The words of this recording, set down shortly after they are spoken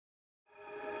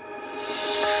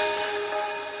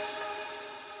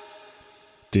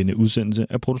Denne udsendelse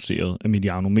er produceret af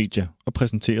Mediano Media og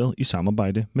præsenteret i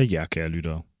samarbejde med jer, kære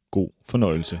lyttere. God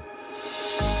fornøjelse.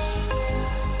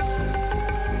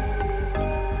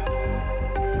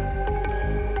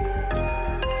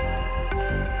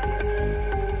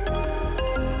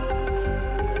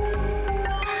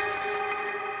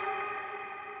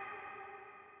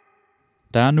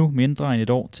 Der er nu mindre end et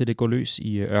år til det går løs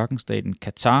i ørkenstaten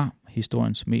Katar.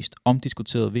 Historiens mest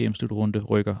omdiskuterede VM-slutrunde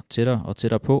rykker tættere og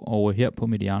tættere på, og her på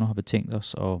Mediano har vi tænkt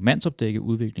os at mandsopdække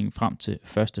udviklingen frem til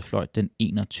første fløjt den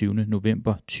 21.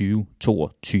 november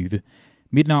 2022.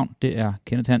 Mit navn det er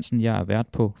Kenneth Hansen. Jeg er vært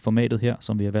på formatet her,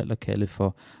 som vi har valgt at kalde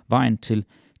for Vejen til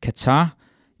Katar.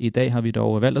 I dag har vi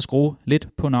dog valgt at skrue lidt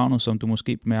på navnet, som du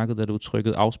måske bemærkede, da du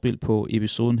trykkede afspil på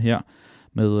episoden her.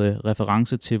 Med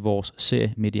reference til vores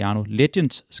serie Mediano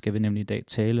Legends skal vi nemlig i dag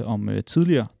tale om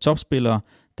tidligere topspillere,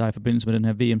 der i forbindelse med den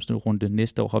her VM-slutrunde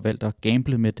næste år har valgt at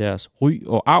gamble med deres ry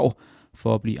og arv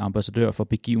for at blive ambassadør for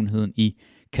begivenheden i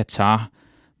Katar.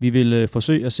 Vi vil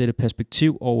forsøge at sætte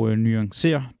perspektiv og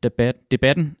nuancere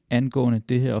debatten angående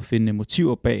det her og finde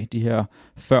motiver bag de her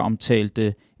før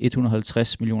omtalte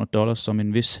 $150 millioner, som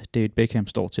en vis David Beckham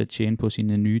står til at tjene på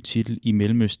sin nye titel i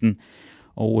Mellemøsten.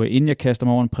 Og inden jeg kaster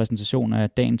mig over en præsentation af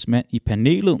dagens mand i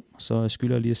panelet, så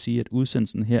skylder jeg lige at sige, at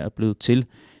udsendelsen her er blevet til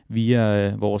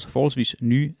via vores forholdsvis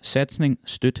nye satsning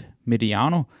Støt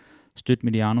Mediano. Støt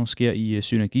Mediano sker i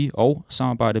synergi og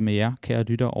samarbejde med jer, kære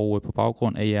lytter, og på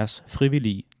baggrund af jeres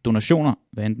frivillige donationer,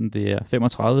 hvad enten det er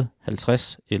 35,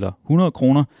 50 eller 100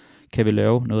 kroner, kan vi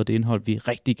lave noget af det indhold, vi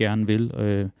rigtig gerne vil,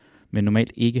 men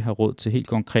normalt ikke har råd til. Helt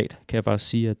konkret kan jeg bare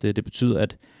sige, at det betyder,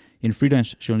 at en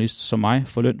freelance journalist som mig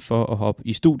får løn for at hoppe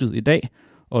i studiet i dag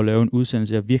og lave en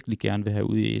udsendelse, jeg virkelig gerne vil have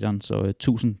ud i æteren. Så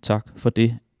tusind tak for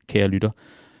det, kære lytter.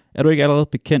 Er du ikke allerede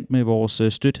bekendt med vores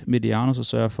Støt Mediano, så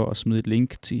sørg for at smide et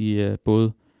link til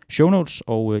både show notes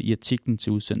og i artiklen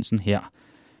til udsendelsen her.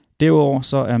 Derudover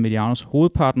så er Medianos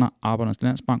hovedpartner Arbejdernes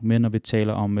Landsbank med, når vi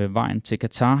taler om vejen til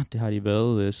Katar. Det har de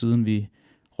været siden vi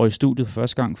røg i studiet for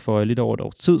første gang for lidt over et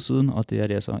års tid siden, og det er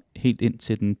det altså helt ind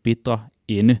til den bitre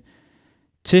ende.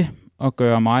 Til at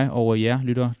gøre mig og jer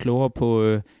lytter klogere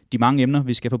på de mange emner,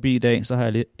 vi skal forbi i dag, så har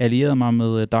jeg allieret mig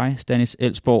med dig, Stanis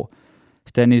Elsborg.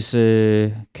 Stanis,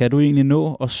 kan du egentlig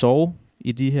nå at sove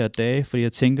i de her dage? Fordi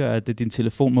jeg tænker, at din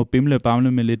telefon må bimle og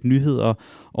bamle med lidt nyheder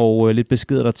og lidt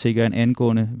beskeder, der tigger en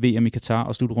angående VM i Katar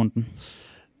og slutrunden.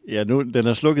 Ja, nu den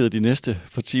er slukket de næste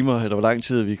par timer, eller hvor lang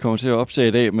tid vi kommer til at opsage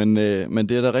i dag, men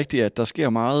det er da rigtigt, at der sker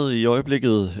meget i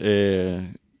øjeblikket.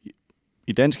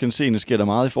 I dansk henseende sker der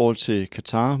meget i forhold til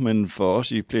Katar, men for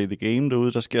os i Play the Game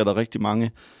derude, der sker der rigtig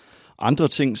mange andre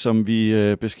ting, som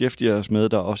vi beskæftiger os med.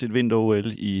 Der er også et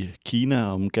vinter-OL i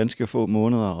Kina om ganske få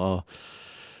måneder, og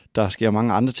der sker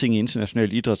mange andre ting i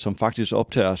international idræt, som faktisk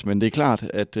optager os. Men det er klart,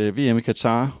 at VM i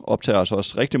Katar optager os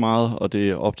også rigtig meget, og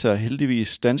det optager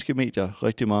heldigvis danske medier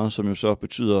rigtig meget, som jo så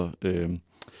betyder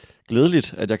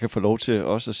glædeligt, at jeg kan få lov til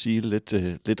også at sige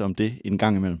lidt om det en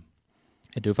gang imellem.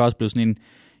 Ja, det er jo faktisk blevet sådan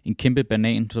en kæmpe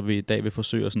banan, så vi i dag vil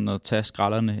forsøge sådan at tage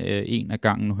skralderne en af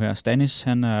gangen nu her. Stanis,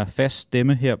 han er fast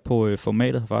stemme her på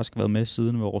formatet, har faktisk været med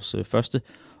siden vores første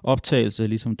optagelse,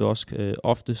 ligesom du også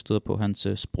ofte støder på hans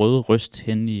sprøde røst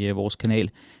hen i vores kanal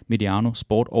Mediano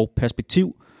Sport og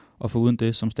Perspektiv. Og foruden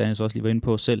det, som Stanis også lige var inde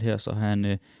på selv her, så har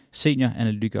han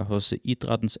senioranalytiker hos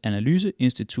Idrættens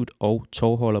Analyseinstitut og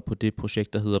tovholder på det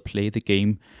projekt, der hedder Play the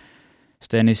Game.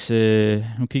 Stanis,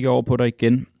 nu kigger jeg over på dig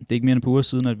igen. Det er ikke mere end et par uger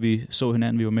siden, at vi så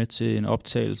hinanden. Vi var med til en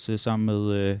optagelse sammen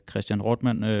med Christian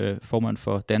Rothmann, formand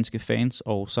for Danske Fans,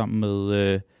 og sammen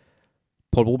med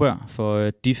Paul Broberg for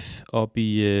DIF,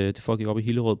 det foregik op i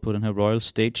Hillerød på den her Royal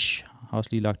Stage. Jeg har også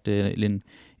lige lagt en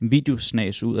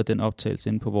videosnas ud af den optagelse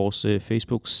inde på vores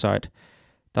Facebook-site.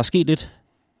 Der er sket lidt,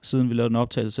 siden vi lavede den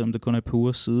optagelse, selvom det kun er et par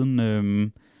uger siden.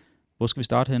 Hvor skal vi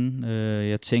starte henne?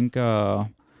 Jeg tænker,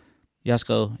 jeg har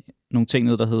skrevet nogle ting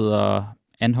ned, der hedder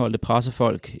anholdte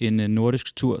pressefolk, en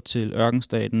nordisk tur til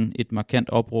ørkenstaten, et markant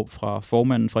opråb fra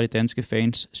formanden fra de danske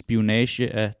fans, spionage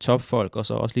af topfolk, og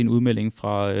så også lige en udmelding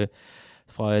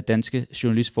fra Danske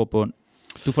Journalistforbund.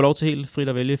 Du får lov til helt frit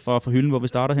at vælge fra hylden, hvor vi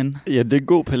starter hen. Ja, det er en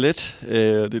god palet.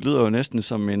 Det lyder jo næsten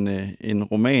som en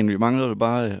roman. Vi mangler jo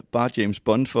bare James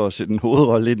Bond for at sætte en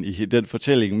hovedrolle ind i den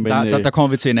fortælling. Men, der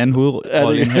kommer vi til en anden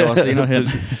hovedrolle ind her også senere hen.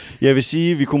 Jeg vil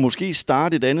sige, at vi kunne måske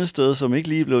starte et andet sted, som ikke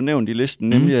lige blev nævnt i listen,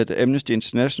 nemlig at Amnesty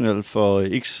International for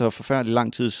ikke så forfærdelig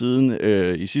lang tid siden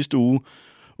i sidste uge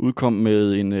udkom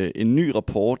med en ny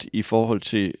rapport i forhold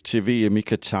til VM i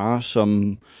Katar,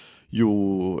 som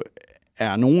jo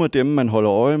er nogle af dem, man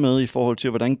holder øje med i forhold til,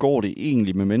 hvordan går det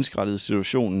egentlig med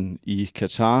menneskerettighedssituationen i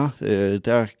Katar.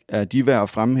 Der er de værd at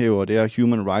fremhæve, og det er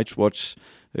Human Rights Watch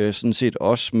sådan set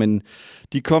også, men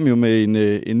de kom jo med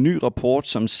en ny rapport,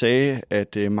 som sagde,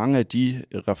 at mange af de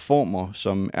reformer,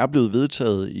 som er blevet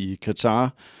vedtaget i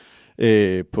Katar,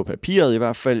 på papiret i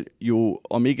hvert fald, jo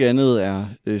om ikke andet er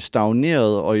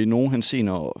stagneret, og i nogle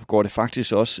henseender går det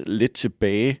faktisk også lidt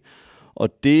tilbage. Og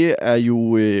det er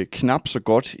jo knap så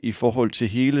godt i forhold til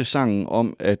hele sangen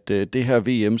om, at det her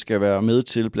VM skal være med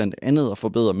til blandt andet at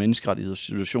forbedre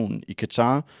menneskerettighedssituationen i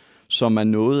Katar, som er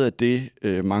noget af det,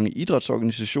 mange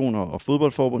idrætsorganisationer og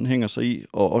fodboldforbund hænger sig i,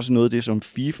 og også noget af det, som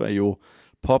FIFA jo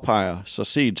påpeger så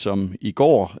sent som i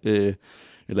går,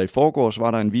 eller i forgårs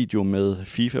var der en video med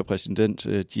FIFA-præsident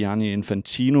Gianni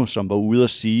Infantino, som var ude at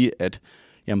sige, at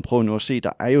jamen prøv nu at se,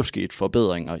 der er jo sket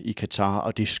forbedringer i Katar,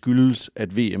 og det skyldes,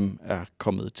 at VM er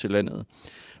kommet til landet.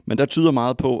 Men der tyder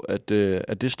meget på, at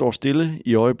det står stille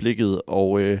i øjeblikket,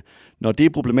 og når det er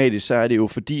problematisk, så er det jo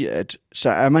fordi, at så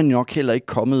er man nok heller ikke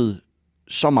kommet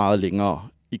så meget længere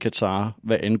i Katar,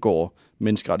 hvad angår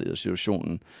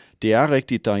menneskerettighedssituationen. Det er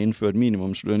rigtigt, der er indført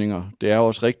minimumslønninger. Det er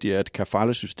også rigtigt, at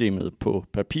kafala-systemet på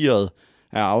papiret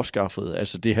er afskaffet.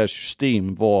 Altså det her system,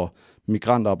 hvor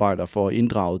migrantarbejdere får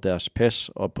inddraget deres pas,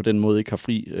 og på den måde ikke har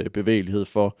fri bevægelighed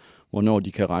for, hvornår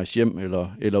de kan rejse hjem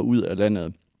eller ud af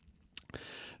landet.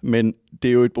 Men det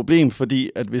er jo et problem, fordi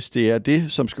at hvis det er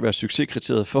det, som skal være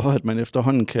succeskriteriet for, at man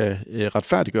efterhånden kan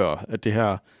retfærdiggøre, at det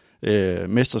her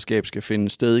mesterskab skal finde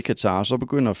sted i Katar, så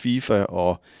begynder FIFA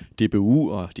og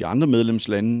DBU og de andre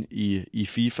medlemslande i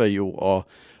FIFA jo at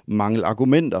mangle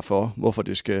argumenter for, hvorfor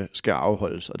det skal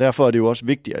afholdes. Og derfor er det jo også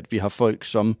vigtigt, at vi har folk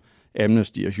som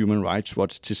Amnesty og Human Rights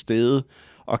Watch til stede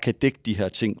og kan dække de her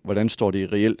ting. Hvordan står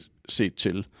det reelt set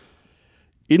til?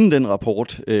 Inden den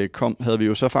rapport kom, havde vi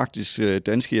jo så faktisk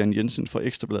danske Jan Jensen fra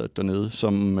Ekstrabladet dernede,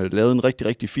 som lavede en rigtig,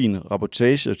 rigtig fin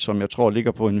rapportage, som jeg tror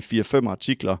ligger på en 4-5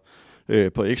 artikler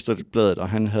på Ekstrabladet, og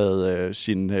han havde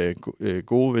sin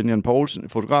gode ven Jan Poulsen,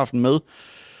 fotografen, med.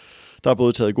 Der er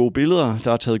både taget gode billeder,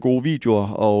 der er taget gode videoer,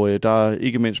 og der er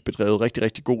ikke mindst bedrevet rigtig,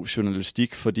 rigtig god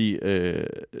journalistik, fordi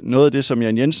noget af det, som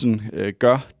Jan Jensen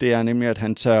gør, det er nemlig, at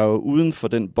han tager uden for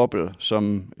den boble,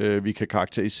 som vi kan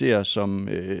karakterisere som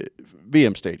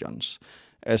VM-stadions.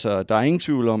 Altså, der er ingen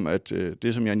tvivl om, at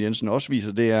det, som Jan Jensen også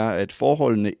viser, det er, at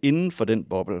forholdene inden for den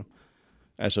boble,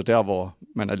 altså der, hvor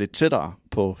man er lidt tættere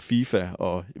på FIFA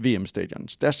og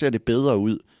VM-stadions, der ser det bedre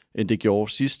ud, end det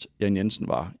gjorde sidst Jan Jensen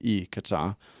var i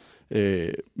Katar.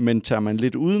 Men tager man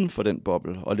lidt uden for den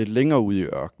boble og lidt længere ude i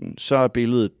ørkenen, så er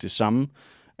billedet det samme.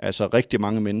 Altså rigtig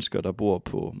mange mennesker, der bor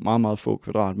på meget, meget få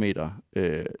kvadratmeter.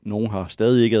 Nogle har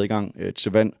stadig ikke adgang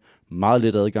til vand, meget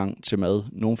lidt adgang til mad.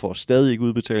 Nogle får stadig ikke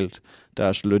udbetalt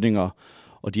deres lønninger,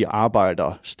 og de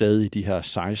arbejder stadig de her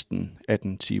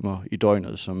 16-18 timer i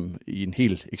døgnet, som i en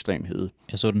helt ekstrem hede.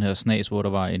 Jeg så den her snas, hvor der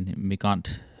var en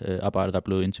migrantarbejder, der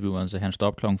blev interviewet, så han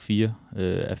stopper klokken 4,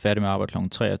 er færdig med at arbejde klokken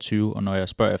 23, og når jeg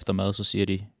spørger efter mad, så siger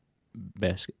de,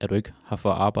 hvad er du ikke her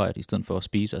for at arbejde i stedet for at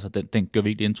spise? Altså den gør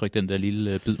virkelig indtryk, den der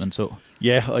lille bid, man så.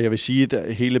 Ja, og jeg vil sige,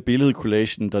 at hele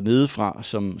billedkollagen dernede fra,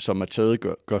 som er taget,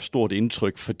 gør stort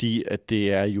indtryk, fordi at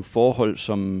det er jo forhold,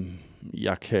 som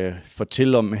jeg kan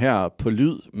fortælle om her på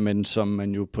lyd, men som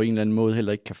man jo på en eller anden måde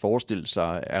heller ikke kan forestille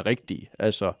sig er rigtige.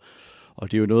 Altså,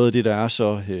 og det er jo noget af det, der er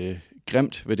så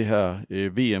grimt ved det her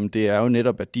VM, det er jo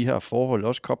netop, at de her forhold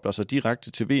også kobler sig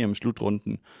direkte til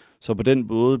VM-slutrunden. Så på den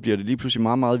måde bliver det lige pludselig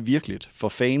meget, meget virkeligt for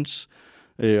fans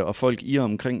og folk i og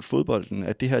omkring fodbolden,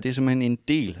 at det her det er simpelthen en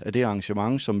del af det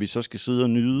arrangement, som vi så skal sidde og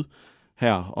nyde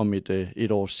her om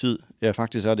et års tid. Ja,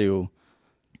 faktisk er det jo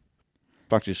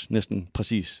næsten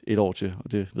præcis et år til,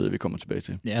 og det ved jeg, vi kommer tilbage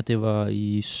til. Ja, det var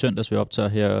i søndags, vi optager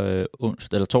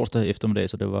her torsdag eftermiddag,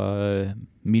 så det var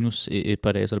minus et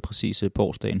par dage, så det præcis på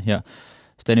årsdagen her.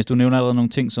 Stanis, du nævner allerede nogle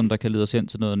ting, som der kan lede os hen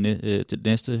til til det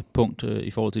næste punkt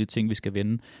i forhold til de ting, vi skal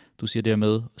vende. Du siger det her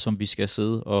med, som vi skal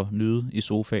sidde og nyde i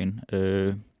sofaen.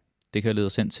 Det kan lede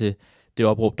os hen til det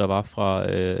opråb, der var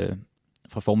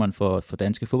fra formanden for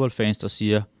danske fodboldfans, der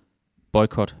siger,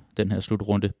 boykot den her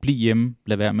slutrunde. Bliv hjemme,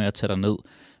 lad være med at tage dig ned.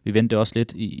 Vi vendte også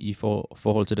lidt i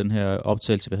forhold til den her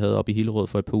optagelse, vi havde oppe i Hillerød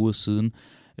for et par uger siden.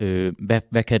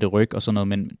 Hvad kan det rykke og sådan noget,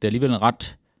 men det er alligevel en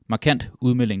ret markant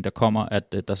udmelding, der kommer,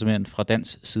 at der simpelthen fra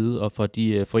dansk side og fra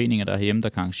de foreninger, der er hjemme, der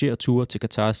kan arrangere ture til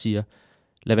Katar, siger,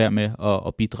 lad være med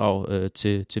at bidrage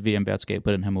til VM-værtskab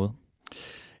på den her måde.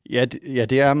 Ja,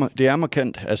 det er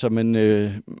markant, altså, men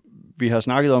vi har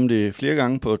snakket om det flere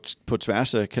gange på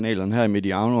tværs af kanalerne her i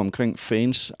Mediano omkring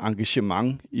fans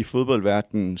engagement i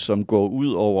fodboldverdenen, som går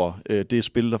ud over det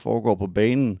spil, der foregår på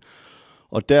banen.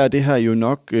 Og der er det her jo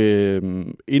nok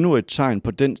endnu et tegn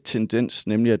på den tendens,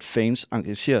 nemlig at fans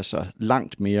engagerer sig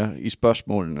langt mere i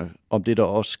spørgsmålene om det, der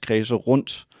også kredser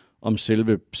rundt om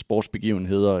selve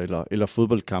sportsbegivenheder eller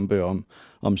fodboldkampe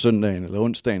om søndagen eller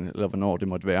onsdagen, eller hvornår det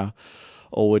måtte være.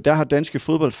 Og der har danske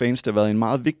fodboldfans der været en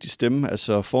meget vigtig stemme.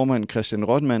 Altså formand Christian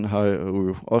Rottmann har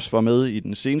jo også været med i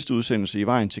den seneste udsendelse i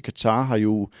Vejen til Katar, har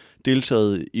jo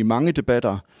deltaget i mange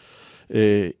debatter.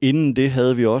 Inden det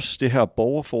havde vi også det her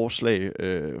borgerforslag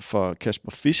for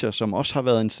Kasper Fischer, som også har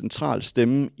været en central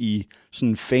stemme i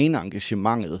sådan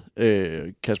fanengagementet.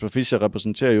 Kasper Fischer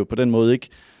repræsenterer jo på den måde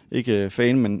ikke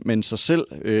fan, men sig selv,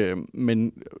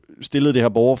 men stillede det her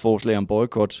borgerforslag om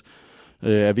boykot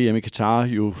af VM i Katar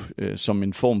jo som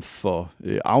en form for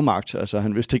afmagt. Altså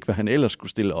han vidste ikke, hvad han ellers skulle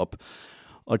stille op.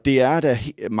 Og det er da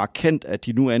markant, at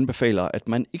de nu anbefaler, at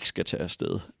man ikke skal tage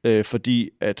afsted. Fordi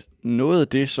at noget af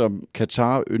det, som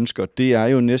Katar ønsker, det er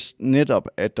jo netop,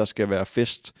 at der skal være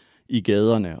fest i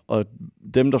gaderne. Og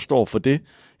dem, der står for det,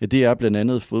 ja, det er blandt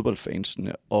andet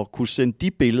fodboldfansene. Og kunne sende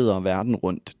de billeder af verden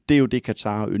rundt, det er jo det,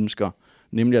 Katar ønsker.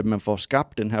 Nemlig, at man får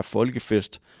skabt den her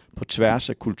folkefest på tværs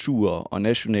af kulturer og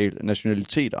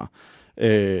nationaliteter.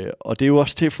 Og det er jo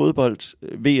også det,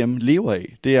 fodbold-VM lever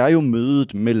af. Det er jo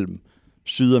mødet mellem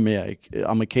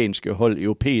sydamerikanske hold,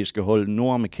 europæiske hold,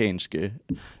 nordamerikanske,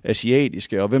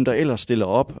 asiatiske, og hvem der ellers stiller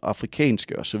op,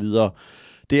 afrikanske osv.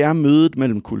 Det er mødet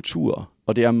mellem kulturer,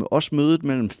 og det er også mødet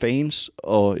mellem fans,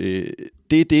 og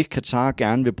det er det, Katar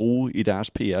gerne vil bruge i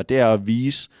deres PR. Det er at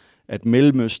vise, at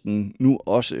Mellemøsten nu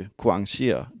også kunne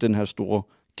arrangere den her store,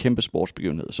 kæmpe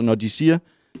sportsbegivenhed. Så når de siger,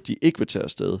 at de ikke vil tage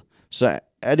afsted, så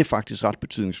er det faktisk ret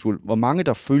betydningsfuldt. Hvor mange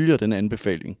der følger den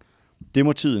anbefaling, det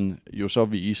må tiden jo så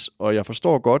vise. Og jeg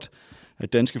forstår godt,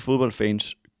 at danske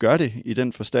fodboldfans gør det i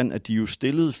den forstand, at de jo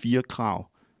stillede 4 krav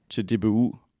til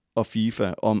DBU og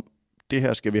FIFA om, det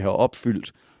her skal vi have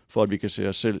opfyldt, for at vi kan se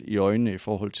os selv i øjnene i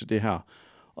forhold til det her.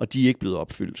 Og de er ikke blevet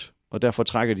opfyldt. Og derfor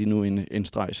trækker de nu en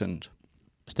streg i sandet.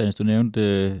 Stanis, du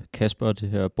nævnte Kasper, det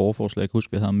her borgerforslag. Jeg kan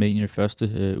huske, vi havde med i det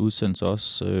første udsendelse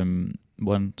også,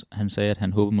 hvor han sagde, at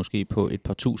han håbede måske på et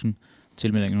par tusind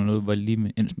tilmeldinger. Noget var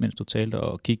lige mens du talte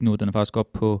og kigge nu. Den er faktisk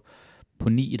op på 9.500,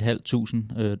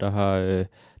 der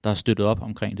har støttet op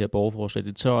omkring det her borgerforslag.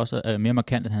 Det tør også er mere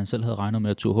markant, end han selv havde regnet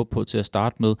med at turde håbe på til at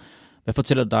starte med. Hvad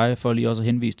fortæller dig, for lige også at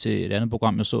henvise til et andet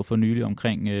program, jeg så for nylig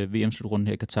omkring VM-slutrunden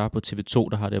her i Katar på TV2,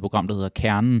 der har det her program, der hedder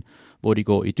Kernen, hvor de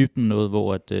går i dybden noget,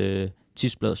 hvor at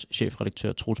Tipsbladets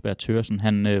chefredaktør Troels Berg Thøgersen,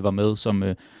 han var med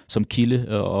som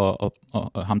kilde og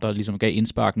ham, der ligesom gav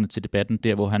indsparkene til debatten,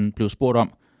 der hvor han blev spurgt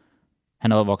om,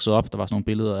 han er vokset op, der var sådan nogle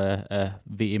billeder af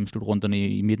VM-slutrunderne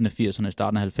i midten af 80'erne, i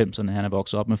starten af 90'erne, han er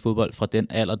vokset op med fodbold fra den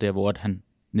alder der, hvor at han,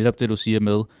 netop det du siger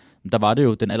med, der var det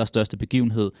jo den allerstørste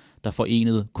begivenhed, der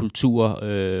forenede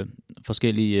kulturer,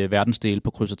 forskellige verdensdele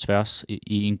på kryds og tværs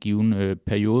i en given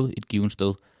periode, et given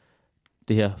sted.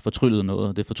 Det her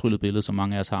det fortryllede billede, som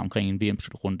mange af os har omkring en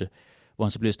VM-slutrunde, hvor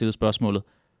han så bliver stillet spørgsmålet,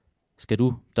 skal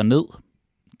du derned?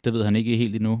 Det ved han ikke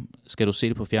helt endnu. Skal du se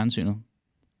det på fjernsynet?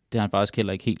 Det har han faktisk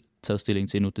heller ikke helt taget stilling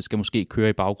til endnu. Det skal måske køre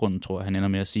i baggrunden, tror jeg, han ender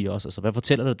med at sige også. Altså, hvad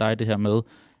fortæller det dig det her med,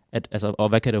 og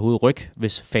hvad kan det overhovedet rykke,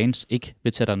 hvis fans ikke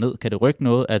vil tage dig ned? Kan det rykke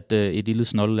noget, at et lille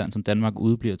snolleland som Danmark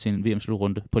udbliver til en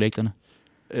VM-slutrunde på lægterne?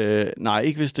 Nej,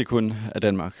 ikke hvis det kun er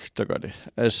Danmark, der gør det.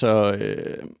 Altså,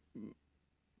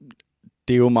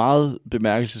 det er jo meget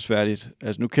bemærkelsesværdigt.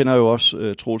 Altså, nu kender jeg jo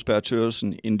også Troels Berg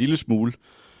Thøgersen en lille smule,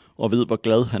 og ved, hvor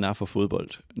glad han er for fodbold.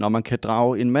 Når man kan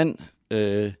drage en mand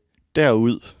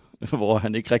derud, hvor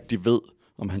han ikke rigtig ved,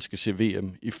 om han skal se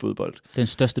VM i fodbold. Den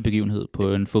største begivenhed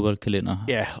på en fodboldkalender.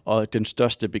 Ja, og den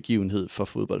største begivenhed for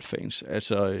fodboldfans.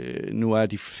 Altså, nu er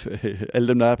alle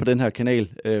dem, der er på den her kanal,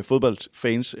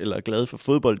 fodboldfans eller glade for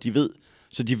fodbold,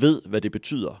 de ved, hvad det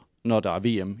betyder, når der er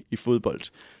VM i fodbold.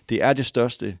 Det er det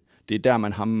største. Det er der,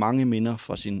 man har mange minder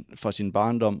fra sin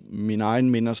barndom. Mine egne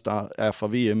minder er fra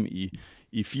VM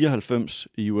i 94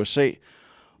 i USA,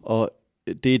 og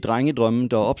det er drengedrømmen,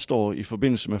 der opstår i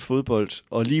forbindelse med fodbold,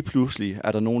 og lige pludselig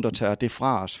er der nogen, der tager det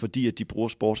fra os, fordi at de bruger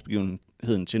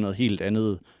sportsbegivenheden til noget helt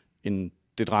andet, end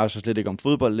det drejer sig slet ikke om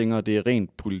fodbold længere. Det er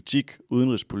rent politik,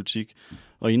 udenrigspolitik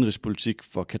og indrigspolitik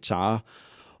for Katar.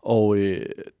 Og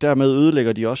dermed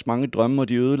ødelægger de også mange drømme, og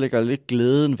de ødelægger lidt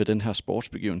glæden ved den her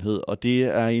sportsbegivenhed, og det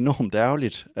er enormt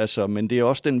ærgerligt, altså, men det er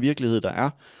også den virkelighed, der er.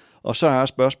 Og så er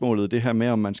spørgsmålet det her med,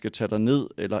 om man skal tage ned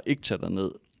eller ikke tage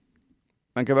ned.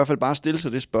 Man kan i hvert fald bare stille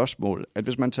sig det spørgsmål, at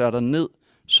hvis man tager ned,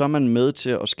 så er man med til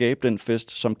at skabe den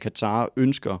fest, som Katar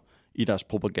ønsker i deres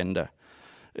propaganda.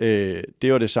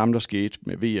 Det var det samme, der skete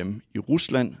med VM i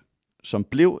Rusland, som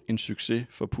blev en succes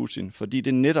for Putin, fordi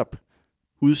det netop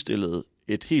udstillede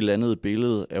et helt andet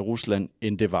billede af Rusland,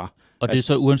 end det var. Og det er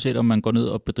så uanset, om man går ned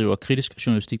og bedriver kritisk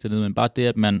journalistik dernede, men bare det,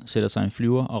 at man sætter sig i en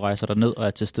flyver og rejser derned og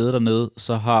er til stede dernede,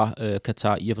 så har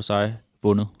Katar i og for sig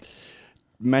vundet.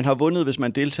 man har vundet, hvis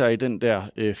man deltager i den der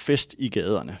fest i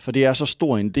gaderne. For det er så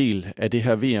stor en del af det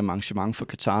her VM-arrangement for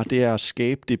Katar. Det er at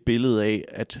skabe det billede af,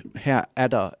 at her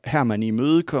er man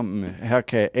imødekommende. Her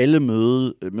kan alle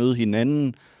møde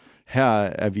hinanden. Her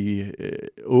er vi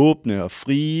åbne og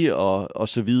frie og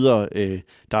så videre.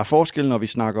 Der er forskel, når vi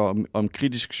snakker om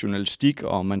kritisk journalistik,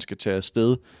 og om man skal tage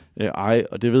afsted.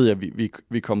 Og det ved jeg,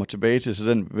 vi kommer tilbage til, så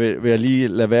den vil jeg lige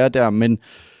lade være der. Men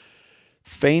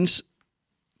fans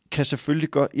kan selvfølgelig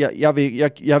godt...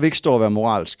 Jeg vil ikke stå og være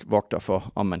moralsk vogter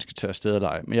for, om man skal tage afsted eller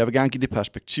ej. Men jeg vil gerne give det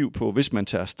perspektiv på, hvis man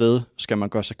tager afsted, skal man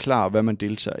gøre sig klar, hvad man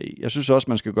deltager i. Jeg synes også,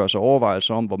 man skal gøre sig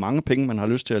overvejelser om, hvor mange penge man har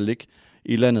lyst til at lægge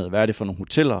i landet. Hvad er det for nogle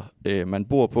hoteller, man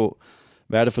bor på?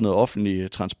 Hvad er det for noget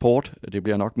offentlig transport? Det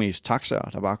bliver nok mest taxaer,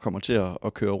 der bare kommer til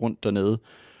at køre rundt dernede.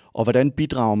 Og hvordan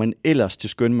bidrager man ellers til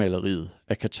skønmaleriet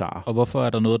af Katar? Og hvorfor er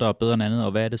der noget, der er bedre end andet,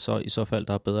 og hvad er det så i så fald,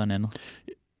 der er bedre end andet?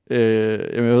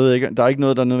 Jeg ved ikke, der er ikke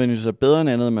noget, der nødvendigvis er bedre end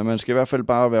andet, men man skal i hvert fald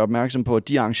bare være opmærksom på, at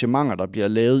de arrangementer, der bliver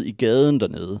lavet i gaden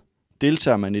dernede,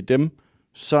 deltager man i dem,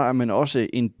 så er man også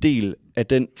en del af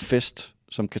den fest,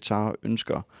 som Katar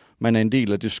ønsker. Man er en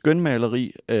del af det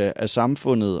skønmaleri af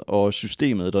samfundet og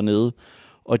systemet dernede,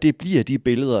 og det bliver de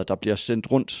billeder, der bliver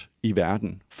sendt rundt i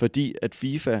verden, fordi at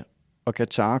FIFA og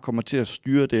Katar kommer til at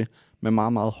styre det med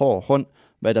meget, meget hård hånd,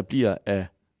 hvad der bliver af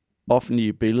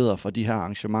offentlige billeder fra de her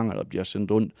arrangementer, der bliver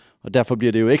sendt rundt. Og derfor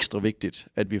bliver det jo ekstra vigtigt,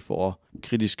 at vi får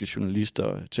kritiske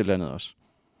journalister til landet også.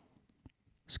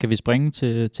 Skal vi springe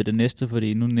til det næste,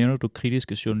 fordi nu nævner du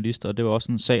kritiske journalister, og det var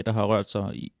også en sag, der har rørt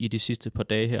sig i de sidste par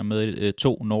dage her med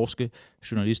 2 norske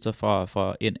journalister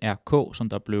fra NRK, som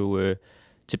der blev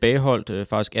tilbageholdt,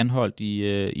 faktisk anholdt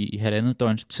i halvandet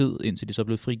døgns tid, indtil de så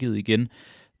blev frigivet igen.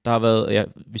 Der har været,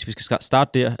 hvis vi skal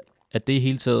starte der, at det i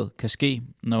hele taget kan ske,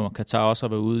 når Katar også har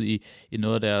været ude i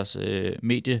noget af deres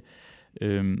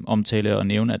omtale og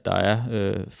nævne, at der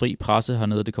er fri presse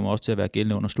hernede. Det kommer også til at være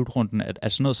gældende under slutrunden,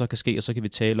 at sådan noget så kan ske, og så kan vi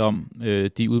tale om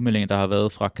de udmeldinger, der har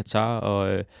været fra Katar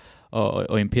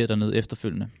og imperiet dernede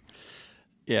efterfølgende.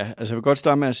 Ja, altså jeg vil godt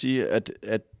starte med at sige,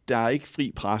 at der er ikke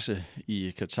fri presse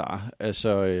i Katar.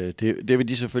 Altså det vil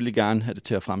de selvfølgelig gerne have det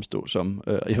til at fremstå som.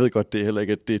 Jeg ved godt, det er heller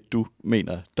ikke det, du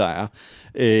mener, der er.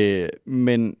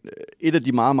 Men et af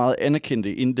de meget, meget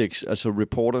anerkendte indeks, altså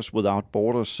Reporters Without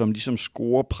Borders, som ligesom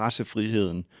scorer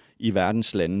pressefriheden i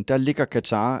verdens lande, der ligger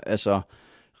Katar altså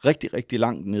rigtig, rigtig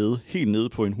langt nede, helt nede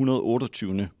på en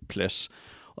 128. plads.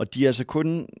 Og de er altså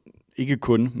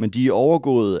men de er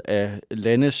overgået af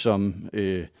lande som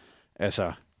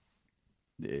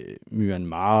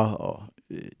Myanmar og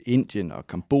Indien og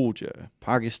Kambodja,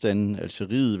 Pakistan,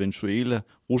 Algeriet, Venezuela.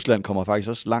 Rusland kommer faktisk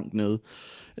også langt ned.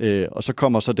 Og så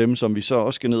kommer så dem, som vi så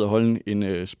også skal ned og holde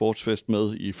en sportsfest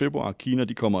med i februar. Kina,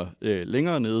 de kommer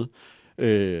længere ned.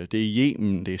 Det er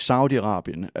Yemen, det er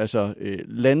Saudi-Arabien. Altså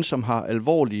lande, som har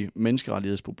alvorlige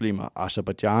menneskerettighedsproblemer.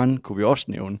 Aserbajdsjan kunne vi også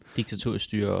nævne.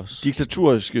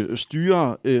 Diktatoriske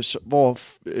styre, hvor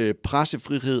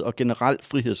pressefrihed og generelt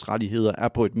frihedsrettigheder er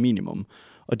på et minimum.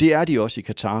 Og det er de også i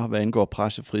Katar, hvad angår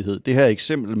pressefrihed. Det her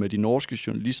eksempel med de norske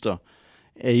journalister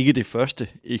er ikke det første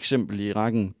eksempel i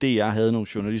rækken. DR havde nogle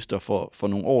journalister for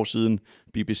nogle år siden.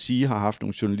 BBC har haft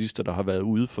nogle journalister, der har været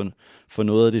ude for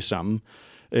noget af det samme.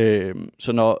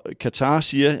 Så når Katar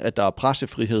siger, at der er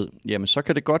pressefrihed, jamen så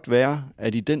kan det godt være,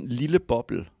 at i den lille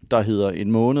boble, der hedder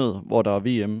en måned, hvor der er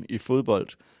VM i fodbold,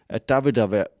 at der vil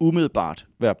der umiddelbart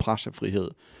være pressefrihed.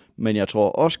 Men jeg tror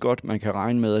også godt, man kan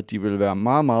regne med, at de vil være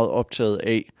meget, meget optaget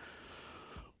af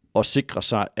at sikre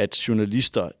sig, at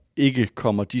journalister ikke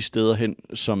kommer de steder hen,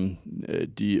 som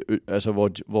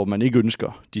hvor man ikke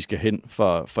ønsker, de skal hen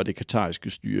fra det katariske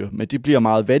styre. Men det bliver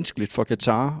meget vanskeligt for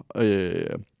Katar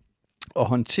at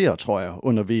håndtere, tror jeg,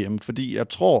 under VM, fordi jeg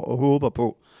tror og håber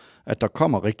på, at der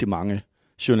kommer rigtig mange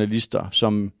journalister,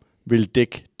 som vil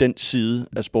dække den side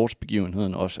af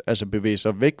sportsbegivenheden også. Altså bevæge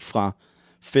sig væk fra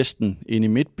festen ind i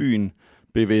midtbyen,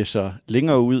 bevæge sig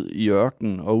længere ud i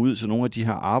ørkenen og ud til nogle af de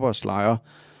her arbejdslejre,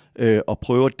 og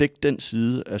prøve at dække den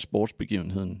side af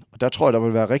sportsbegivenheden. Og der tror jeg, der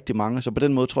vil være rigtig mange, så på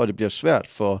den måde tror jeg, det bliver svært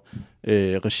for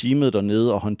regimet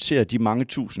dernede at håndtere de mange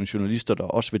tusind journalister, der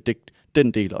også vil dække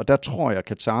den del. Og der tror jeg,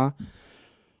 Katar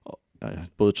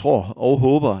både tror og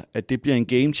håber, at det bliver en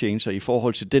game changer i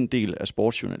forhold til den del af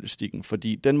sportsjournalistikken,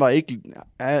 fordi den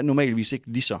er normalvis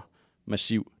ikke lige så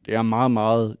massiv. Det er meget,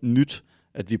 meget nyt,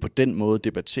 at vi på den måde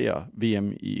debatterer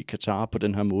VM i Katar på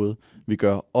den her måde. Vi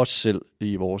gør os selv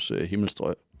i vores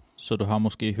himmelstrøg. Så du har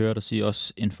måske hørt at sige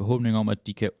også en forhåbning om, at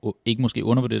de kan ikke måske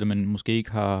undervurdere det, men måske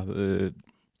ikke har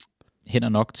hænder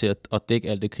nok til at dække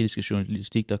alt det kritiske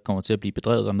journalistik, der kommer til at blive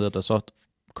bedrevet dernede, der så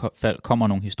kommer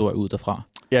nogle historier ud derfra?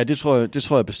 Ja, det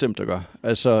tror jeg bestemt, der gør.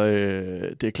 Altså,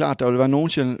 det er klart, der vil være nogle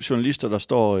journalister, der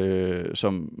står,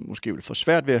 som måske vil få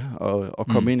svært ved at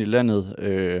komme ind i landet.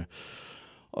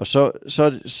 Og så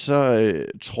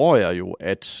tror jeg jo,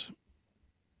 at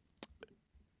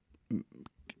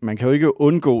man kan jo ikke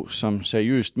undgå som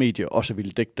seriøst medie også at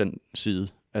ville dække den side.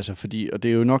 Altså fordi, og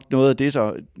det er jo nok noget af det,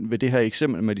 der ved det her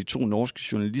eksempel med de 2 norske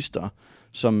journalister,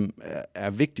 som er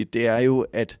vigtigt, det er jo,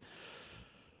 at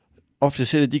ofte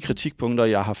sætter de kritikpunkter,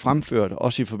 jeg har fremført,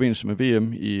 også i forbindelse med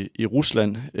VM i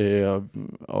Rusland,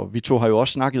 og vi 2 har jo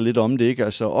også snakket lidt om det, ikke?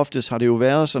 Altså oftest har det jo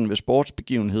været sådan ved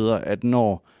sportsbegivenheder, at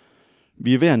når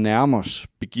vi er ved at nærme os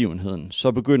begivenheden,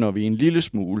 så begynder vi en lille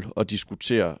smule at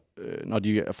diskutere, når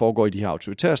de foregår i de her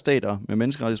autoritære stater med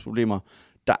menneskerettighedsproblemer,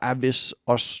 der er vist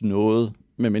også noget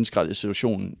med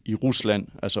menneskerettighedssituationen i Rusland,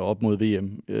 altså op mod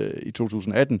VM i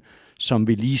 2018, som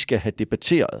vi lige skal have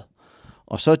debatteret.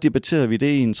 Og så debatterer vi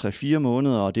det i en 3-4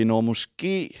 måneder, og det når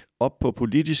måske op på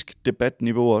politisk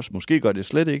debatniveau også, måske gør det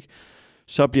slet ikke,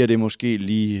 så bliver det måske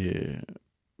lige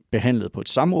behandlet på et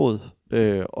samråd,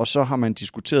 og så har man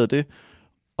diskuteret det.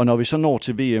 Og når vi så når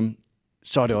til VM,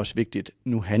 så er det også vigtigt,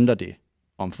 nu handler det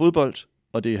om fodbold,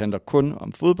 og det handler kun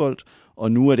om fodbold,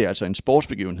 og nu er det altså en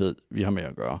sportsbegivenhed, vi har med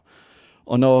at gøre.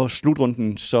 Og når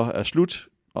slutrunden så er slut,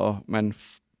 og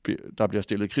der bliver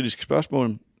stillet kritiske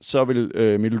spørgsmål, så vil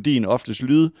melodien oftest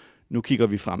lyde, nu kigger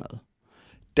vi fremad.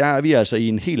 Der er vi altså i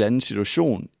en helt anden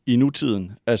situation i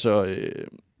nutiden. Altså,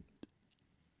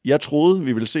 jeg troede,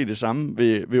 vi ville se det samme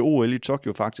ved OL i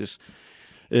Tokyo faktisk,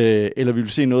 eller vi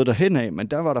ville se noget derhen af, men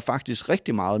der var der faktisk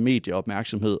rigtig meget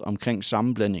medieopmærksomhed omkring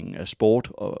sammenblandingen af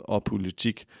sport og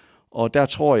politik. Og der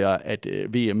tror jeg, at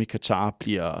VM i Katar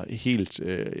bliver helt,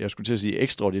 jeg skulle til at sige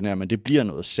ekstraordinær, men det bliver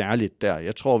noget særligt der.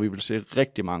 Jeg tror, vi vil se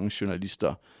rigtig mange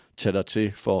journalister tage der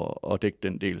til for at dække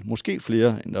den del. Måske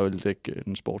flere, end der vil dække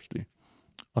den sportslige.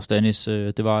 Og Stanis,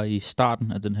 det var i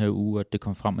starten af den her uge, at det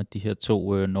kom frem, at de her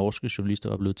 2 norske journalister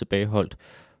var blevet tilbageholdt.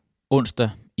 Onsdag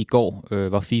i går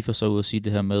var FIFA så ude at sige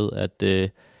det her med, at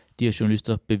de her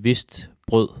journalister bevidst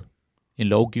brød en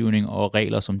lovgivning og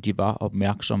regler, som de var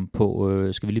opmærksomme på.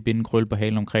 Skal vi lige binde en krølle på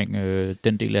halen omkring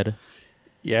den del af det?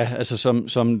 Ja, altså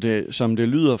som det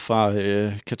lyder fra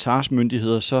Katars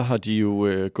myndigheder, så har de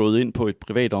jo gået ind på et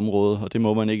privat område, og det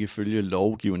må man ikke ifølge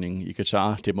lovgivningen i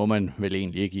Katar. Det må man vel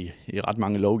egentlig ikke i ret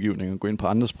mange lovgivninger gå ind på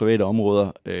andres private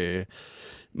områder.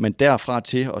 Men derfra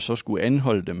til at så skulle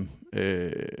anholde dem,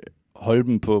 holde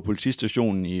dem på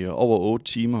politistationen i over 8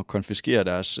 timer,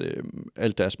 konfiskere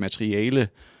alt deres materiale,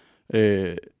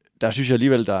 der synes jeg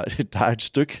alligevel, der er et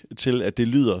stykke til, at det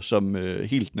lyder som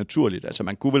helt naturligt. Altså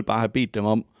man kunne vel bare have bedt dem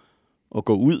om at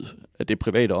gå ud af det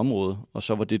private område, og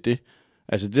så var det.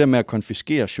 Altså det der med at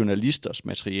konfiskere journalisters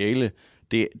materiale,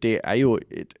 det er jo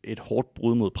et hårdt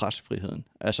brud mod pressefriheden.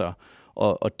 Altså,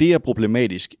 og det er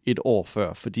problematisk et år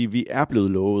før, fordi vi er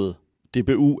blevet lovet,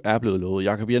 DBU er blevet lovet.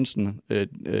 Jakob Jensen,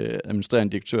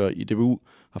 administrerende direktør i DBU,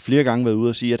 har flere gange været ude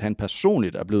og sige, at han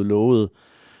personligt er blevet lovet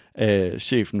af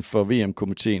chefen for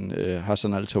VM-komiteen,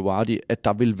 Hassan Al-Tawadi, at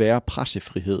der vil være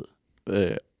pressefrihed.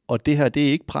 Og det her, det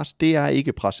er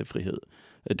ikke pressefrihed.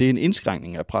 Det er en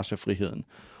indskrænkning af pressefriheden.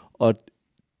 Og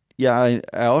jeg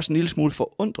er også en lille smule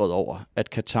forundret over, at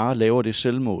Katar laver det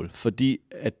selvmål, fordi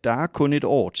at der er kun et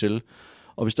år til,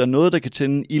 og hvis der er noget, der kan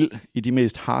tænde ild i de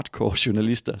mest hardcore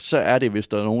journalister, så er det, hvis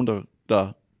der er nogen,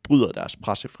 der bryder deres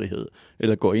pressefrihed,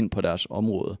 eller går ind på deres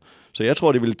område. Så jeg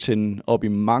tror, det vil tænde op i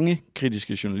mange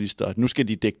kritiske journalister, at nu skal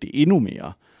de dække det endnu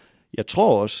mere. Jeg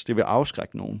tror også, det vil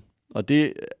afskrække nogen. Og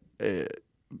det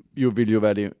vil jo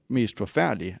være det mest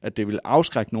forfærdelige, at det vil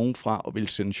afskrække nogen fra at vil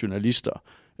sende journalister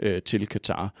til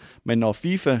Katar. Men når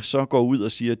FIFA så går ud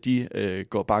og siger, at de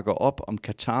bakker op om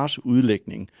Katars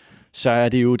udlægning, så er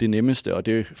det jo det nemmeste, og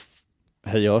det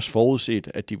havde jeg også forudset,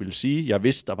 at de ville sige. Jeg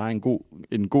vidste, der var en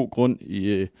god grund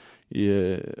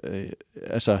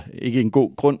altså ikke en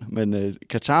god grund, men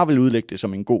Katar ville udlægge det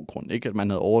som en god grund, ikke at man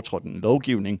havde overtrådt en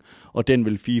lovgivning, og den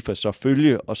vil FIFA så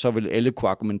følge, og så vil alle kunne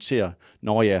argumentere,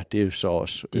 nå ja, det er så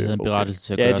også de havde en berettigelse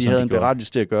til at gøre, gøre, de havde en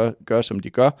berettigelse til at gøre, som de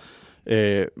gør.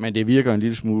 Men det virker en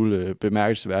lille smule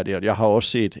bemærkelsesværdigt, og jeg har også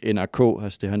set NRK,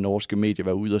 altså det her norske medie,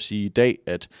 være ude og sige i dag,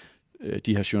 at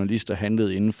de her journalister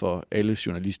handlede inden for alle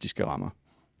journalistiske rammer.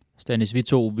 Stanis, vi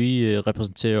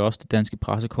repræsenterer også det danske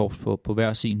pressekorps på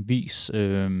hver sin vis.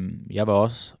 Jeg var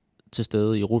også til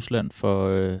stede i Rusland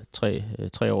for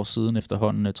 3 år siden,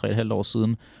 efterhånden 3,5 år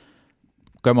siden.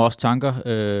 Gør mig også tanker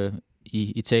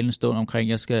i talende stund omkring,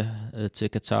 jeg skal til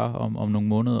Katar om nogle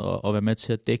måneder og være med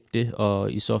til at dække det,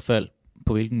 og i så fald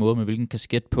på hvilken måde, med hvilken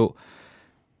kasket på.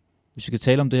 Hvis vi kan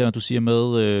tale om det her, du siger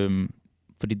med,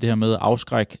 fordi det her med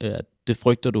afskræk, det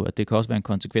frygter du, at det kan også være en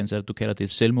konsekvens af, at du kalder det et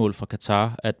selvmål fra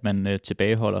Katar, at man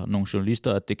tilbageholder nogle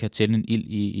journalister, at det kan tænde en ild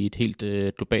i et helt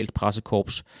globalt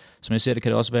pressekorps. Som jeg ser det, kan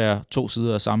det også være to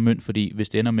sider af samme mønt, fordi hvis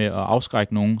det ender med at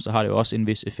afskrække nogen, så har det jo også en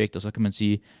vis effekt, og så kan man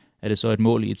sige, at det så er et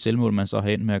mål i et selvmål, man så har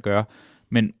endt med at gøre.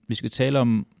 Men vi skal tale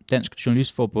om Dansk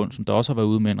Journalistforbund, som der også har været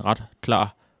ude med en ret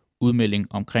klar udmelding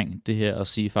omkring det her, og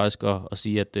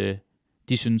sige, at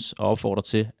de synes og opfordrer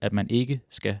til, at man ikke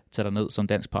skal tage derned som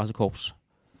dansk pressekorps.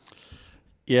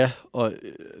 Ja, og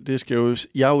det skal jo...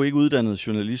 Jeg er jo ikke uddannet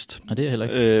journalist. Og det er heller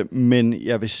ikke. Men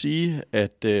jeg vil sige,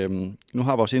 at nu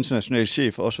har vores internationale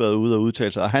chef også været ude og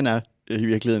udtale sig, og han er i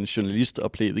virkeligheden journalist,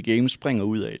 og Play the Game springer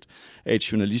ud af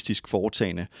et journalistisk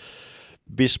foretagende.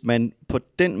 Hvis man på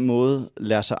den måde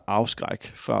lader sig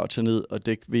afskrække fra at tage ned og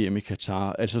dække VM i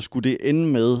Katar, altså skulle det ende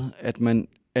med, at man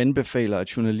anbefaler,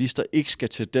 at journalister ikke skal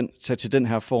tage til den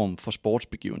her form for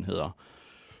sportsbegivenheder,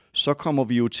 så kommer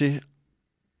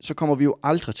vi jo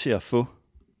aldrig til at få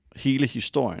hele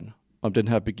historien om den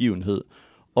her begivenhed.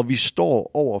 Og vi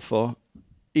står over for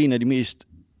en af de mest,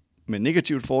 med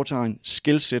negativt foretegn,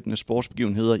 skelsættende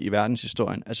sportsbegivenheder i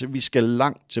verdenshistorien. Altså, vi skal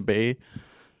langt tilbage,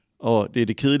 og det er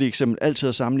det kedelige eksempel altid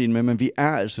at sammenligne med, men vi er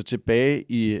altså tilbage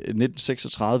i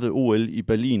 1936 OL i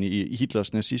Berlin i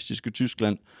Hitlers nazistiske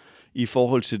Tyskland, i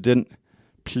forhold til den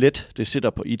plet, det sætter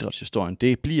på idrætshistorien.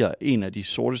 Det bliver en af de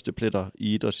sorteste pletter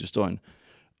i idrætshistorien.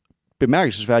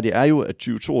 Bemærkelsesværdigt er jo, at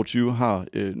 2022 har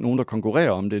nogen, der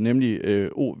konkurrerer om det, nemlig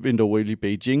vinter-OL i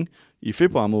Beijing i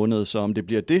februar måned, så om det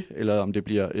bliver det, eller om det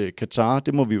bliver Katar,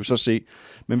 det må vi jo så se.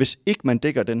 Men hvis ikke man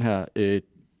dækker den her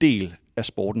del af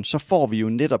sporten, så får vi jo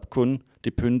netop kun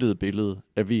det pyntede billede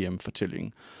af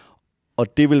VM-fortællingen.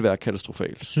 Og det vil være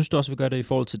katastrofalt. Synes du også, vi gør det i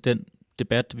forhold til den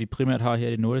debat, vi primært har her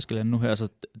i de nordiske lande nu her? Altså,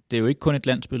 det er jo ikke kun et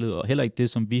landsbillede, og heller ikke det,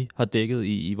 som vi har dækket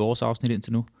i vores afsnit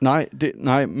indtil nu.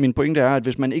 Nej, min pointe er, at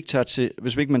hvis man ikke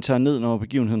tager ned, når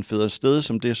begivenheden finder sted,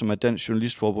 som det, som er Dansk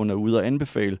Journalistforbund er ude og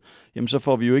anbefale, jamen så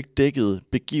får vi jo ikke dækket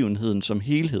begivenheden som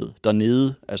helhed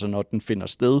dernede, altså når den finder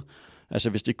sted. Altså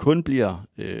hvis det kun bliver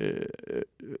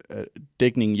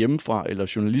dækningen hjemmefra,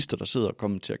 eller journalister, der sidder og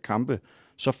kommer til at kampe,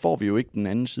 så får vi jo ikke den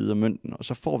anden side af mønten, og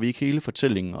så får vi ikke hele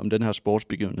fortællingen om den her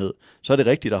sportsbegivenhed. Så er det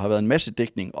rigtigt, der har været en masse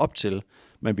dækning op til,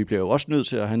 men vi bliver jo også nødt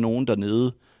til at have nogen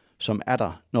dernede, som er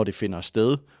der, når det finder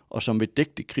sted, og som vil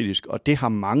dække det kritisk, og det har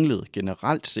manglet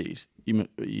generelt set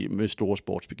med store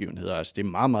sportsbegivenheder. Altså det er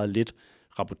meget, meget lidt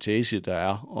rapportage, der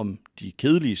er om de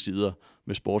kedelige sider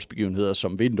med sportsbegivenheder,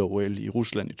 som vinter-OL i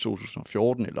Rusland i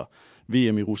 2014, eller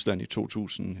VM i Rusland i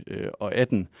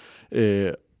 2018.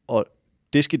 Og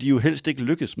det skal de jo helst ikke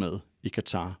lykkes med i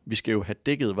Katar. Vi skal jo have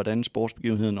dækket, hvordan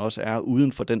sportsbegivenheden også er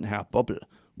uden for den her boble,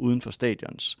 uden for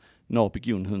stadions, når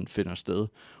begivenheden finder sted.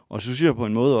 Og så synes jeg på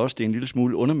en måde også, det er en lille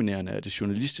smule underminerende af det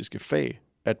journalistiske fag,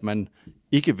 at man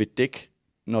ikke vil dække,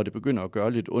 når det begynder at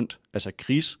gøre lidt ondt. Altså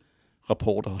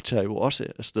krigsrapporter tager jo også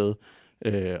afsted.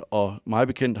 Og meget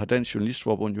bekendt har Dansk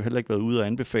Journalistforbund jo heller ikke været ude og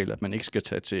anbefale, at man ikke skal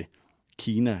tage til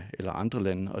Kina eller andre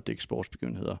lande og dække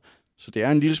sportsbegivenheder. Så det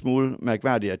er en lille smule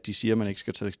mærkværdigt, at de siger, at man ikke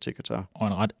skal tage til Katar. Og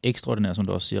en ret ekstraordinær, som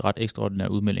du også siger, ret ekstraordinær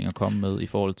udmelding at komme med i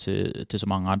forhold til så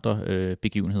mange andre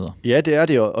begivenheder. Ja, det er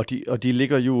det, og de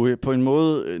ligger jo på en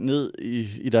måde ned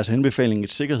i deres anbefaling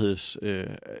et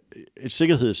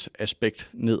sikkerhedsaspekt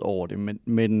ned over det.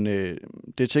 Men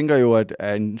det tænker jo, at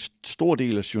er en stor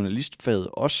del af journalistfaget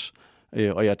også.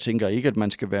 Og jeg tænker ikke, at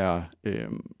man skal være...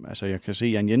 altså jeg kan se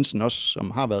Jan Jensen også,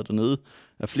 som har været dernede,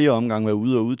 af flere omgange været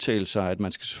ude og udtale sig, at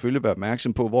man skal selvfølgelig være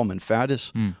opmærksom på, hvor man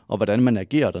færdes, og hvordan man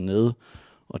agerer dernede.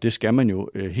 Og det skal man jo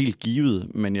helt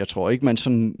givet, men jeg tror ikke, man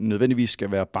sådan nødvendigvis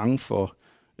skal være bange for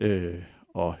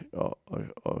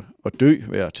at dø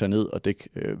ved at tage ned og dække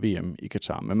VM i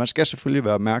Katar. Men man skal selvfølgelig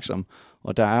være opmærksom,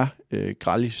 og der er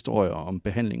grelle historier om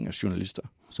behandlingen af journalister.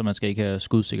 Så man skal ikke have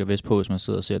skudsikker vest på, hvis man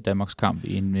sidder og ser Danmarks kamp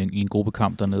i en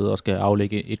gruppekamp dernede og skal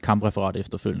aflægge et kampreferat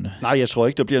efterfølgende? Nej, jeg tror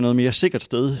ikke, der bliver noget mere sikkert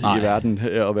sted i verden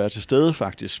at være til stede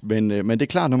faktisk. Men det er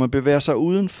klart, når man bevæger sig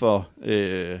uden for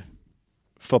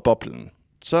boblen,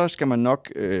 så skal man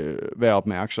nok være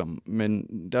opmærksom. Men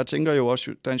der tænker jeg jo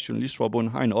også, at Dansk Journalistforbund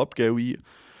har en opgave i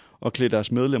at klæde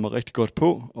deres medlemmer rigtig godt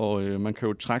på, og man kan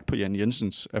jo trække på Jan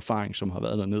Jensens erfaring, som har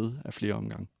været dernede af flere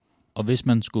omgange. Og hvis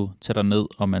man skulle tage derned,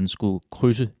 og man skulle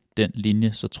krydse den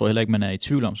linje, så tror jeg heller ikke, man er i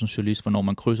tvivl om som journalist, hvornår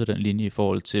man krydser den linje i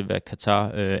forhold til, hvad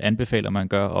Katar anbefaler, man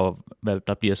gør, og hvad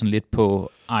der bliver sådan lidt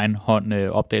på egen hånd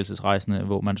opdagelsesrejsende,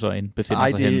 hvor man så befinder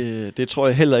sig hen. Det tror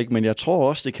jeg heller ikke, men jeg tror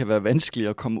også, det kan være vanskeligt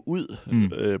at komme ud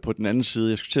på den anden side.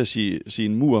 Jeg skulle til at sige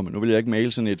en mur, men nu vil jeg ikke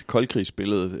male sådan et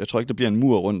koldkrigsbillede. Jeg tror ikke, der bliver en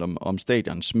mur rundt om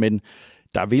stadions, men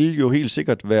der vil jo helt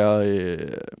sikkert være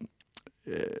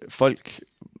folk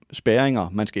spærringer,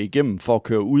 man skal igennem for at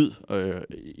køre ud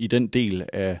i den del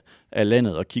af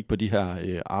landet og kigge på de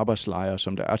her arbejdslejre,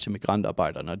 som der er til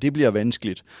migrantarbejderne. Og det bliver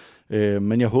vanskeligt.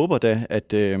 Men jeg håber da,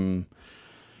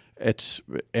 at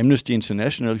Amnesty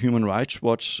International, Human Rights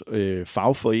Watch,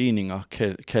 fagforeninger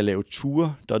kan lave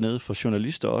ture dernede for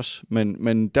journalister også.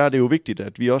 Men der er det jo vigtigt,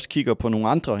 at vi også kigger på nogle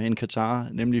andre end Katar,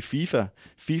 nemlig FIFA.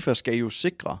 FIFA skal jo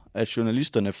sikre, at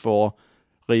journalisterne får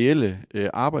reelle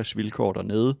arbejdsvilkår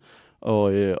dernede.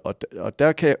 Og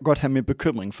der kan jeg godt have min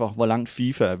bekymring for, hvor langt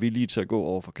FIFA er villige til at gå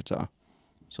over for Katar.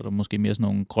 Så der er måske mere sådan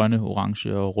nogle grønne,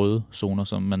 orange og røde zoner,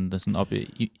 som man sådan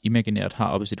imaginært har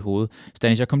oppe i sit hoved.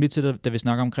 Stanis, jeg kom lige til det, da vi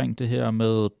snakker omkring det her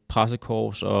med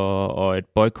pressekorps og et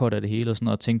boykot af det hele og sådan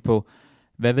noget, og tænke på,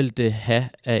 hvad vil det have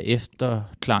af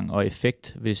efterklang og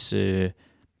effekt, hvis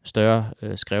større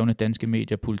skrevne danske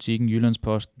medier, Politiken,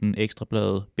 Jyllandsposten,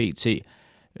 Ekstrabladet, BT,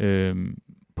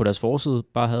 på deres forside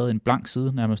bare havde en blank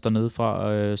side nærmest dernede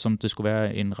fra, som det skulle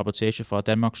være en rapportage fra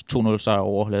Danmarks 2-0 sejr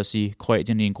over, lad os sige,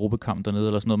 Kroatien i en gruppekamp dernede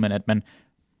eller sådan noget, men at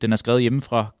den er skrevet hjemme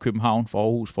fra København, fra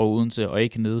Aarhus, fra Odense, og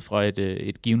ikke nede fra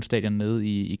et givet stadion nede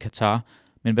i Katar.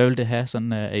 Men hvad vil det have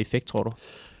sådan af effekt, tror du?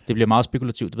 Det bliver meget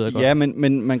spekulativt, det ved jeg godt. Ja,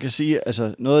 men man kan sige,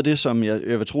 altså noget af det, som jeg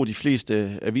vil tro, de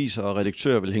fleste aviser og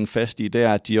redaktører vil hænge fast i, det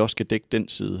er, at de også skal dække den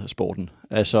side af sporten.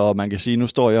 Altså man kan sige, nu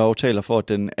står jeg og taler for, at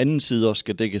den anden side også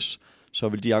skal dækkes. Så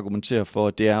vil de argumentere for,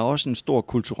 at det er også en stor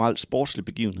kulturel sportslig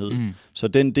begivenhed. Så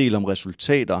den del om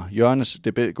resultater,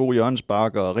 det gode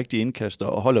hjørnesparker og rigtige indkaster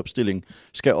og holdopstilling,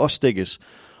 skal også dækkes.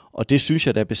 Og det synes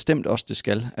jeg da bestemt også, det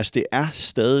skal. Altså det er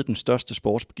stadig den største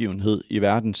sportsbegivenhed i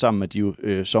verden, sammen med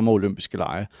de sommerolympiske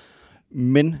lege.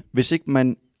 Men hvis ikke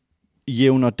man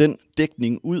jævner den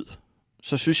dækning ud,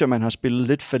 så synes jeg, man har spillet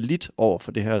lidt fallit over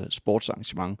for det her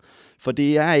sportsarrangement. For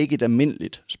det er ikke et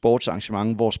almindeligt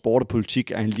sportsarrangement, hvor sport og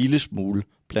politik er en lille smule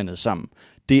blandet sammen.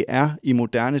 Det er i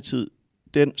moderne tid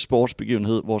den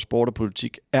sportsbegivenhed, hvor sport og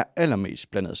politik er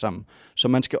allermest blandet sammen. Så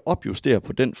man skal opjustere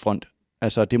på den front.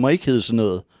 Altså, det må ikke hedde sådan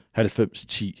noget 90-10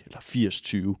 eller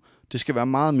 80-20. Det skal være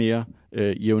meget mere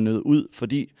jævnet ud,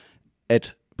 fordi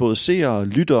at både seere,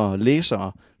 lyttere og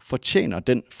læsere fortjener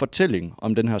den fortælling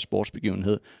om den her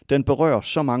sportsbegivenhed. Den berører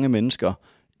så mange mennesker,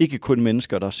 ikke kun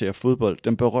mennesker, der ser fodbold.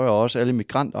 Den berører også alle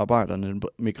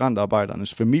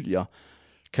migrantarbejdernes familier,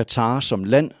 Katar som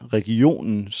land,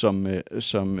 regionen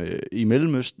som i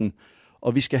Mellemøsten.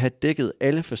 Og vi skal have dækket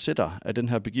alle facetter af den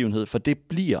her begivenhed, for det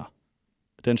bliver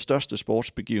den største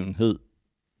sportsbegivenhed,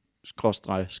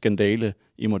 skandale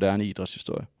i moderne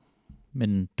idrætshistorie.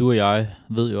 Men du og jeg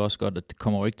ved jo også godt, at det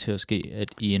kommer jo ikke til at ske, at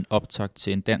i en optakt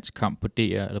til en dansk kamp på DR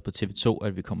eller på TV2,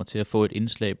 at vi kommer til at få et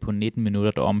indslag på 19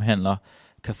 minutter, der omhandler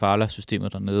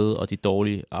kafala-systemet dernede og de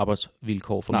dårlige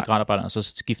arbejdsvilkår for migrantarbejderne, og så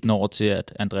skiften over til,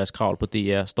 at Andreas Kraul på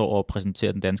DR står og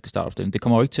præsenterer den danske startopstilling. Det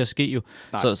kommer jo ikke til at ske jo.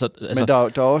 Altså, men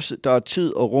der er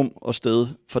tid og rum og sted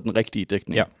for den rigtige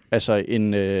dækning. Ja. Altså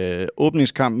en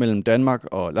åbningskamp mellem Danmark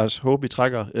og, lad os håbe, vi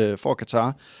trækker for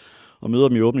Katar, og møder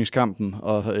dem i åbningskampen,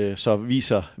 og så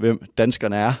viser, hvem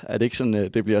danskerne er. Er det ikke sådan,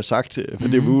 det bliver sagt for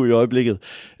DBU i øjeblikket?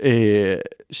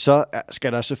 Så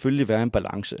skal der selvfølgelig være en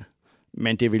balance.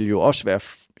 Men det vil jo også være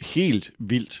helt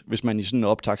vildt, hvis man i sådan en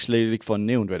optakt slet ikke får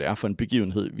nævnt, hvad det er for en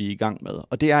begivenhed, vi er i gang med.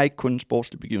 Og det er ikke kun en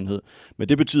sportslig begivenhed, men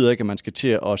det betyder ikke, at man skal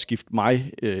til at skifte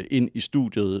mig ind i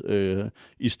studiet,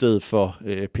 i stedet for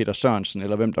Peter Sørensen,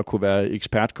 eller hvem der kunne være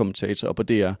ekspertkommentator på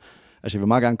DR. Altså jeg vil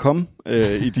meget gerne komme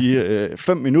i de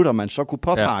 5 minutter, man så kunne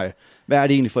påpege, hvad er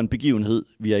det egentlig for en begivenhed,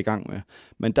 vi er i gang med.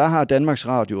 Men der har Danmarks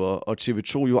Radio og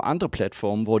TV2 jo andre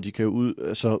platforme, hvor de kan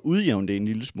udjævne det en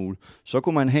lille smule. Så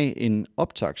kunne man have en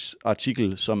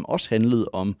optagsartikel, som også handlede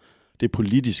om det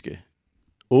politiske.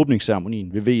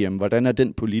 Åbningsceremonien ved VM, hvordan er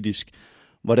den politisk?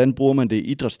 Hvordan bruger man det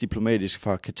idrætsdiplomatisk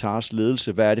fra Katars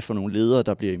ledelse? Hvad er det for nogle ledere,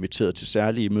 der bliver inviteret til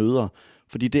særlige møder?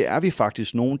 Fordi det er vi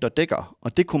faktisk nogen, der dækker,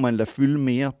 og det kunne man lade fylde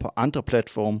mere på andre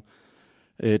platforme.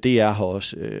 DR har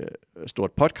også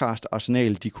stort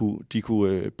podcast-arsenal, de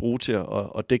kunne bruge til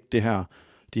at dække det her.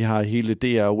 De har hele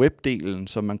DR-webdelen,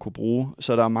 som man kunne bruge.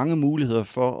 Så der er mange muligheder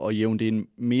for at jævne det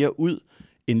mere ud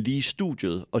end lige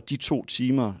studiet, og de 2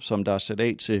 timer, som der er sat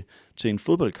af til en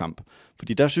fodboldkamp.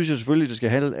 Fordi der synes jeg selvfølgelig, det skal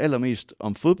handle allermest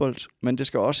om fodbold, men det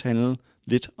skal også handle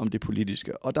lidt om det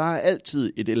politiske. Og der er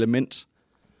altid et element,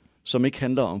 som ikke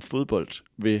handler om fodbold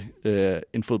ved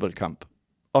en fodboldkamp.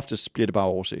 Oftest bliver det bare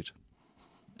overset.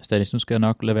 Stanis, nu skal jeg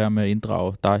nok lade være med at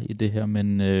inddrage dig i det her,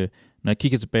 men når jeg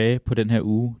kigger tilbage på den her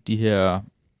uge, de her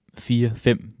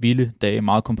 4-5 vilde dage,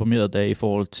 meget komprimerede dage i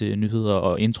forhold til nyheder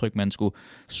og indtryk, man skulle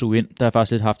suge ind, der har jeg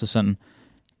faktisk lidt haft det sådan,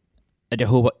 at jeg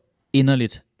håber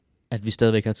inderligt, at vi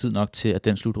stadigvæk har tid nok til, at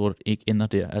den slutrunde ikke ender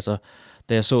der. Altså,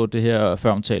 da jeg så det her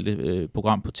føromtalte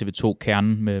program på TV2,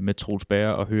 Kernen med Troels Bager,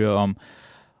 og høre om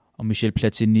Michel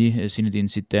Platini, Zinedine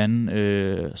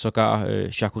Zidane, sågar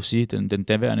Sarkozy, den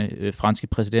daværende franske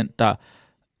præsident, der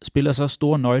spiller så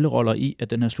store nøgleroller i, at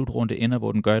den her slutrunde ender,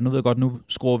 hvor den gør. Nu ved jeg godt, nu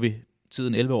skruer vi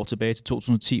tiden 11 år tilbage til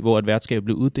 2010, hvor et værtskab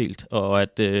blev uddelt, og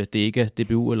at det ikke er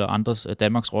DBU eller andres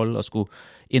Danmarks rolle at skulle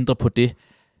ændre på det.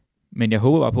 Men jeg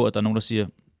håber bare på, at der er nogen, der siger,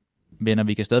 venner,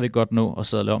 vi kan stadigvæk godt nå at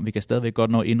sadle om, vi kan stadigvæk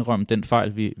godt nå at indrømme den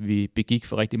fejl, vi begik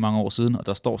for rigtig mange år siden, og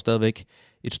der står stadigvæk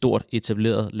et stort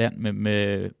etableret land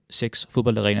med 6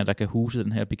 fodboldarenaer, der kan huse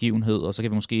den her begivenhed, og så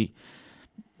kan vi måske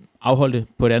afholde det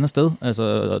på et andet sted,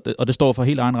 altså, og det står for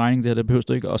helt egen regning, det behøver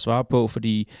du ikke at svare på,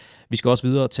 fordi vi skal også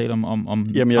videre tale om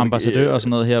ambassadør og sådan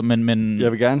noget her, men...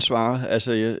 Jeg vil gerne svare,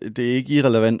 altså det er ikke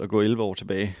irrelevant at gå 11 år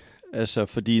tilbage, altså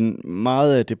fordi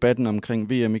meget af debatten omkring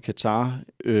VM i Katar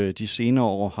de senere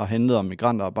år har handlet om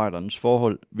migrantarbejdernes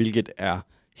forhold, hvilket er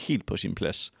helt på sin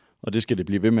plads, og det skal det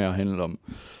blive ved med at handle om.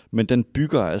 Men den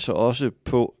bygger altså også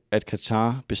på, at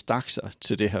Katar bestak sig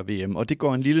til det her VM, og det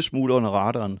går en lille smule under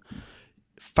radaren.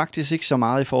 Faktisk ikke så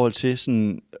meget i forhold til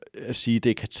sådan at sige, det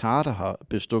er Katar, der har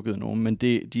bestukket nogen, men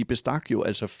de bestak jo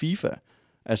altså FIFA,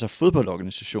 altså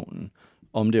fodboldorganisationen,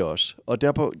 om det også. Og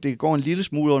derpå, det går en lille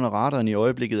smule under radaren i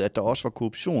øjeblikket, at der også var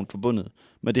korruption forbundet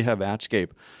med det her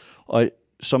værtskab. Og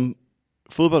som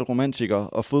fodboldromantiker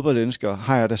og fodboldelsker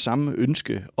har jeg det samme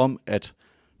ønske om, at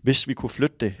hvis vi kunne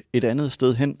flytte det et andet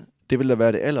sted hen, det ville da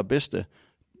være det allerbedste.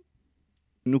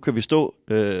 Nu kan vi stå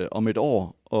om et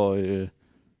år og...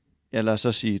 lad os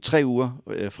så sige 3 uger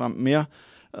frem mere,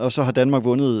 og så har Danmark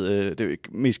vundet det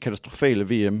mest katastrofale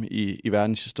VM i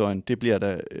verdenshistorien. Det bliver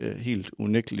da helt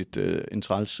unægteligt en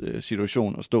træls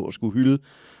situation at stå og skulle hylde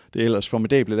det ellers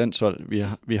formidable landshold,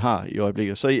 vi har i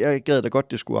øjeblikket. Så jeg gad da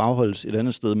godt, det skulle afholdes et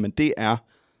andet sted, men det er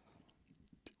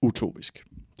utopisk.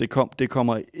 Det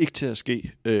kommer ikke til at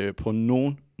ske på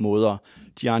nogen måder.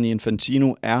 Gianni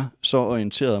Infantino er så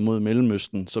orienteret mod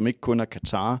Mellemøsten, som ikke kun er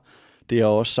Katar, det er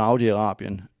også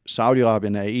Saudi-Arabien.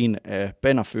 Saudi-Arabien er en af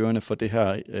bannerførende for det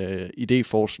her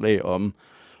idéforslag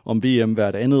om VM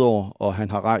hvert andet år, og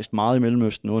han har rejst meget i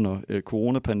Mellemøsten under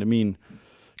coronapandemien.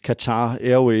 Qatar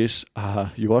Airways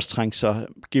har jo også trængt sig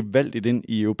gevaldigt ind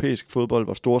i europæisk fodbold,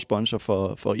 var stor sponsor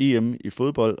for EM i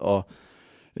fodbold, og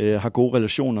har gode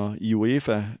relationer i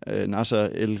UEFA. Nasser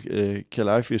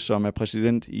El-Khelaifi, som er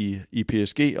præsident i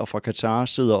PSG, og fra Qatar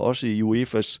sidder også i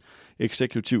UEFA's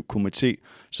eksekutiv komité.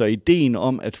 Så ideen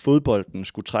om, at fodbolden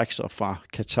skulle trække sig fra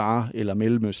Qatar eller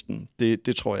Mellemøsten,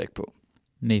 det tror jeg ikke på.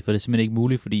 Nej, for det er simpelthen ikke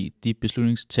muligt, fordi de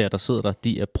beslutningstager, der sidder der,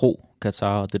 de er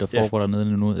pro-Qatar, og det, der foregår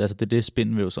dernede nu, altså det er det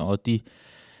spindvævser, og det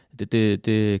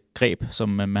greb, som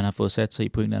man har fået sat sig i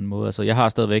på en eller anden måde. Altså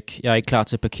jeg er ikke klar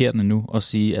til at parkere den endnu og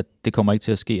sige, at det kommer ikke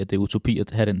til at ske, at det er utopi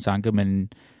at have den tanke, men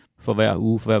for hver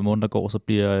uge, for hver måned, der går, så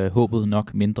bliver håbet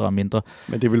nok mindre og mindre.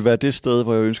 Men det vil være det sted,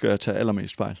 hvor jeg ønsker at tage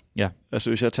allermest fejl. Ja. Altså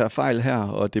hvis jeg tager fejl her,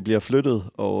 og det bliver flyttet,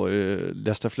 og lad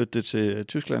os da flytte det til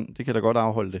Tyskland, det kan da godt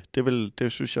afholde det.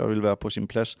 Det synes jeg vil være på sin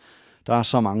plads. Der er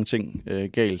så mange ting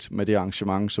galt med det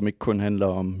arrangement, som ikke kun handler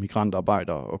om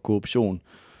migrantarbejder og korruption.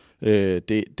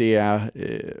 Det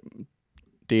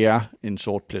er en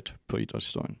sort plet på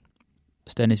idrætshistorien.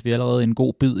 Stanis, vi er allerede en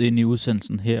god bid ind i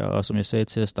udsendelsen her, og som jeg sagde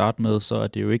til at starte med, så er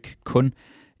det jo ikke kun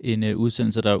en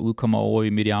udsendelse, der udkommer over i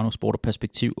Mediano Sport og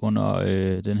Perspektiv under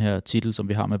den her titel, som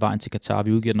vi har med Vejen til Katar.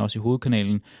 Vi udgiver den også i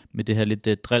hovedkanalen med det her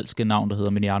lidt drilske navn, der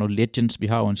hedder Mediano Legends. Vi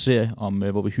har jo en serie,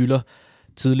 hvor vi hylder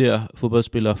tidligere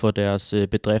fodboldspillere for deres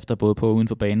bedrifter, både på og uden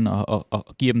for banen,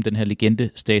 og giver dem den her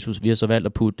legende-status. Vi har så valgt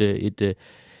at putte en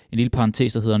lille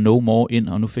parentes, der hedder No More ind,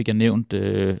 og nu fik jeg nævnt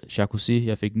Sarkozy,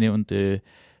 jeg fik nævnt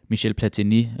Michel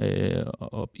Platini,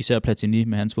 og især Platini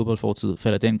med hans fodboldfortid,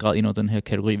 falder den grad ind under den her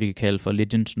kategori, vi kan kalde for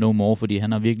Legends No More, fordi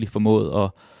han har virkelig formået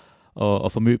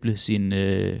at formøble sin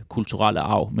kulturelle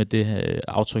arv med det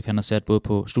aftryk, han har sat både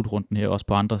på slutrunden her og også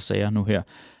på andre sager nu her.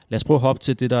 Lad os prøve at hoppe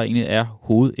til det, der egentlig er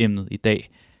hovedemnet i dag.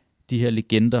 De her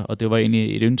legender, og det var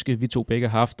egentlig et ønske, vi to begge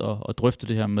har haft at drøfte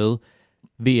det her med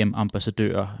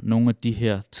VM-ambassadører. Nogle af de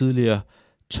her tidligere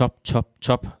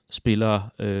top spillere,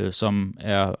 som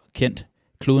er kendt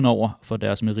kloden over for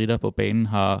deres meritter på banen,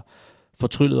 har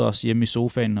fortryllet os hjemme i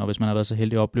sofaen, og hvis man har været så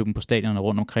heldig at opleve dem på stadionerne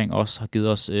rundt omkring os, har givet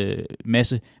os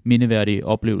masse mindeværdige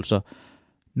oplevelser.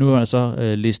 Nu har jeg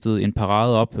så listet en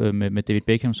parade op med David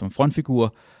Beckham som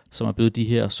frontfigur, som er blevet de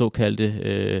her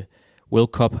såkaldte World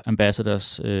Cup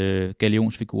Ambassadors,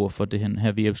 galionsfigurer for det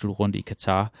her VM-slutrunde i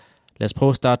Katar. Lad os prøve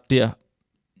at starte der.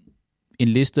 En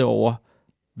liste over,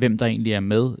 hvem der egentlig er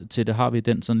med til det. Har vi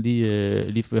den sådan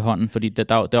lige ved hånden? Fordi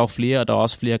der er jo flere, og der er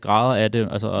også flere grader af det.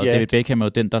 Altså, og David Beckham er jo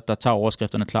den, der tager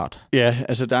overskrifterne klart. Ja,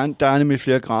 altså der er nemlig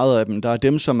flere grader af dem. Der er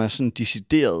dem, som er sådan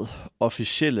decideret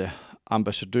officielle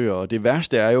ambassadører, og det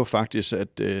værste er jo faktisk,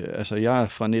 at jeg er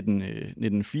fra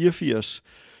 1984,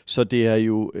 så det er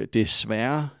jo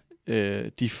desværre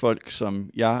de folk, som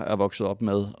jeg er vokset op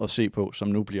med at se på, som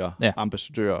nu bliver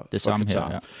ambassadører det for Qatar.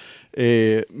 Her,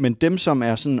 ja. Men dem, som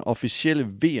er sådan officielle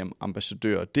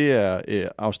VM-ambassadører, det er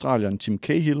Australieren Tim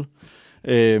Cahill.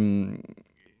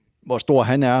 Hvor stor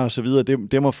han er og så videre,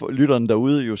 det må lytterne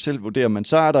derude jo selv vurdere, men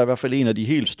så er der i hvert fald en af de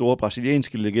helt store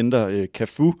brasilianske legender,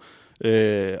 Cafu,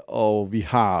 og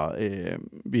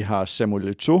vi har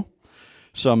Samuel Eto'o,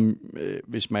 som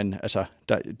hvis man, altså,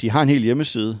 de har en hel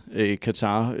hjemmeside i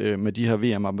Qatar med de her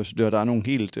VM-ambassadører. Der er nogle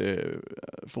helt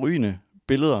forrygende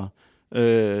billeder,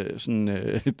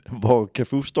 hvor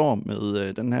Cafu står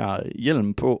med den her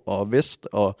hjelm på og vest,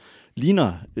 og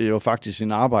ligner jo faktisk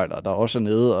sine arbejdere, der også er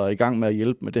nede og er i gang med at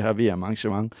hjælpe med det her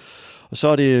VM-arrangement. Og så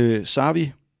er det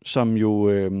Xavi, som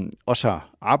jo også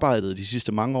har arbejdet de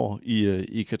sidste mange år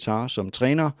i Qatar som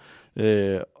træner,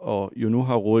 og jo nu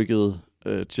har rykket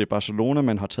til Barcelona,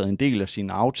 men har taget en del af sin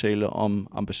aftale om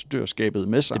ambassadørskabet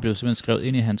med sig. Det blev simpelthen skrevet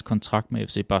ind i hans kontrakt med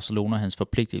FC Barcelona, hans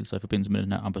forpligtelser i forbindelse med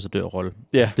den her ambassadørrolle.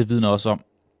 Ja. Det vidner også om,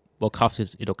 hvor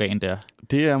kraftigt et organ det er.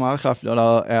 Det er meget kraftigt, og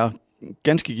der er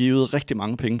ganske givet rigtig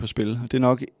mange penge på spil. Det er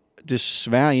nok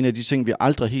desværre en af de ting, vi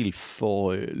aldrig helt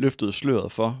får løftet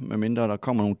sløret for, medmindre der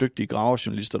kommer nogle dygtige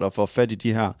gravejournalister, der får fat i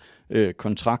de her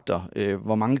kontrakter.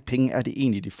 Hvor mange penge er det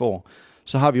egentlig, de får?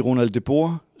 Så har vi Ronald de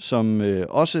Boer, som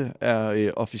også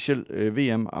er officiel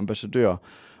VM-ambassadør.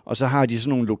 Og så har de sådan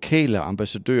nogle lokale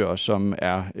ambassadører, som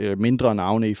er mindre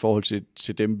navne i forhold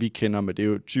til dem, vi kender. Men det er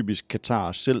jo typisk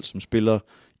Qatar selv, som spiller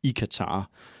i Qatar.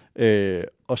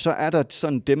 Og så er der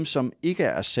sådan dem, som ikke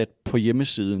er sat på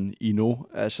hjemmesiden endnu,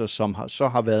 altså som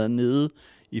har været nede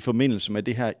i forbindelse med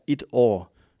det her 1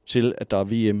 år til, at der er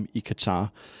VM i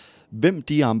Qatar. Hvem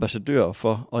de er ambassadører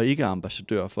for og ikke er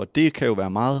ambassadører for, det kan jo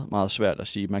være meget, meget svært at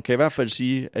sige. Man kan i hvert fald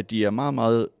sige, at de er meget,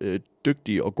 meget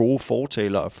dygtige og gode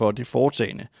fortalere for det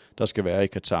foretagende, der skal være i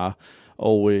Qatar.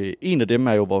 Og en af dem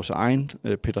er jo vores egen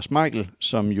Peter Schmeichel,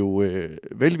 som jo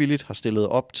velvilligt har stillet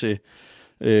op til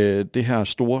det her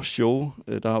store show,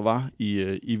 der var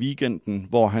i weekenden,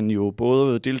 hvor han jo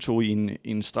både deltog i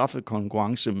en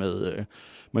straffekonkurrence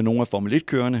med nogle af Formel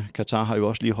 1-kørerne. Qatar har jo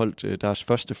også lige holdt deres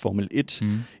første Formel 1,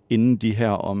 inden de her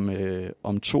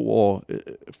om 2 år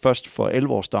først for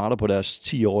 11 år starter på deres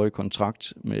 10-årige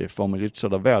kontrakt med Formel 1, så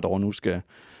der hvert år nu skal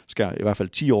i hvert fald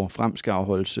 10 år frem skal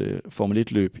afholdes Formel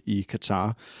 1-løb i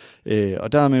Qatar.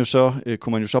 Og dermed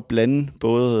kunne man jo så blande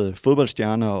både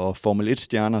fodboldstjerner og Formel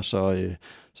 1-stjerner,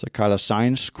 så Carlos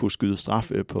Sainz kunne skyde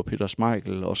straffe på Peter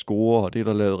Schmeichel og score, og det er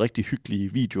der lavet rigtig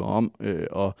hyggelige videoer om.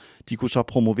 Og de kunne så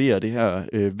promovere det her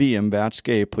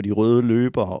VM-værtskab på de røde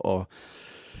løber, og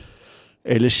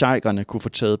alle sheikherne kunne få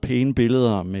taget pæne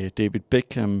billeder med David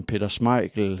Beckham, Peter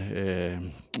Schmeichel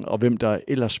og hvem der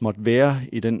ellers måtte være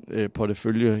i den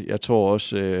portefølje. Jeg tror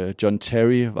også John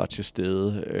Terry var til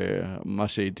stede,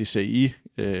 Marseille Desailly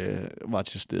var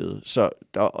til stede, så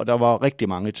der var rigtig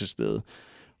mange til stede.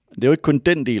 Det er jo ikke kun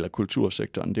den del af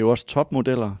kultursektoren, det er jo også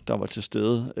topmodeller, der var til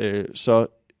stede. Så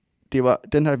det var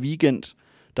den her weekend,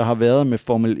 der har været med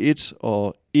Formel 1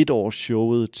 og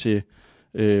 1-årsshowet til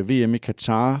VM i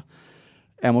Qatar,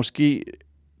 er måske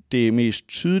det mest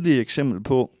tydelige eksempel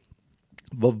på,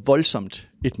 hvor voldsomt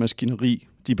et maskineri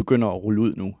de begynder at rulle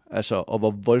ud nu. Altså, og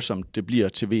hvor voldsomt det bliver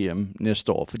til VM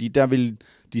næste år. Fordi der vil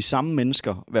de samme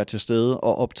mennesker være til stede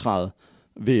og optræde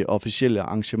ved officielle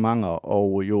arrangementer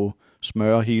og jo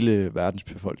smøre hele verdens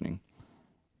befolkning.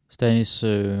 Stanis,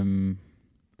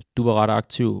 du var ret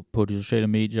aktiv på de sociale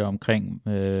medier omkring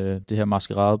det her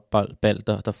maskeradebal,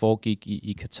 der foregik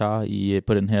i Qatar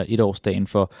på den her 1-årsdagen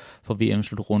for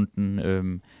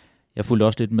VM-slutrunden. Jeg fulgte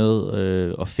også lidt med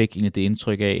og fik egentlig det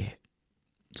indtryk af,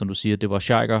 som du siger, det var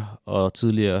sheiker og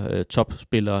tidligere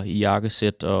topspillere i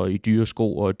jakkesæt og i dyre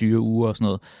sko og dyre uger og sådan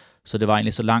noget. Så det var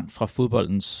egentlig så langt fra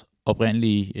fodboldens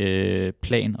oprindelige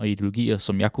plan og ideologier,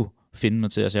 som jeg kunne finde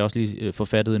mig til. Altså jeg har også lige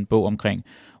forfattet en bog omkring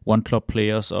One Club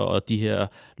Players og de her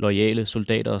loyale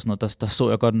soldater og sådan noget. Der så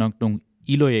jeg godt nok nogle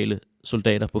illoyale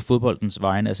soldater på fodboldens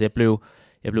vegne. Altså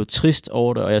jeg blev trist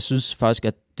over det, og jeg synes faktisk,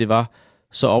 at det var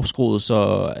så opskruet,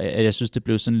 så at jeg synes, det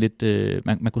blev sådan lidt...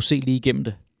 Man kunne se lige igennem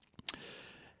det.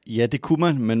 Ja, det kunne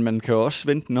man, men man kan jo også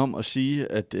vende den om og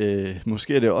sige, at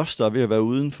måske er det os, der er ved at være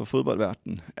uden for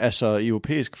fodboldverdenen. Altså,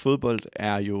 europæisk fodbold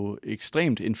er jo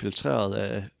ekstremt infiltreret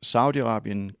af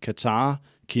Saudi-Arabien, Qatar,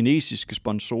 kinesiske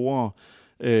sponsorer,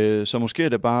 Så måske er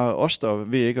det bare os, der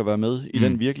ved ikke at være med i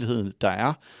den virkelighed, der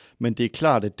er. Men det er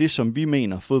klart, at det, som vi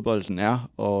mener, fodbolden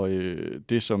er, og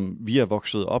det, som vi er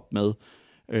vokset op med,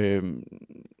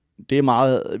 det er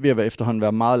meget, ved at være efterhånden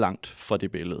være meget langt fra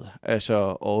det billede.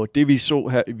 Altså, og det, vi så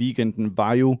her i weekenden,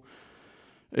 var jo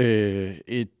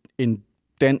en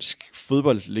dansk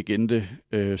fodboldlegende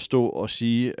stå og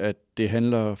sige, at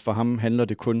for ham handler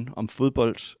det kun om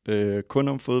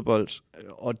fodbold,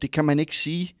 og det kan man ikke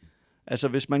sige. Altså,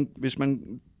 hvis man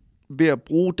ved at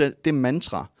bruge det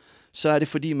mantra, så er det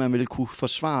fordi, man vil kunne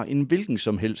forsvare en hvilken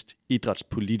som helst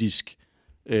idrætspolitisk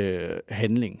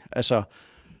handling. Altså,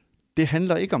 det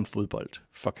handler ikke om fodbold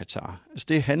for Katar. Altså,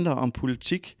 det handler om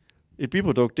politik. Et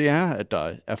biprodukt, det er,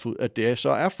 at det så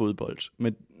er fodbold.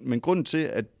 Men grunden til,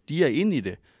 at de er inde i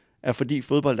det, er fordi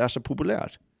fodbold er så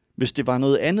populært. Hvis det var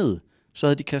noget andet, så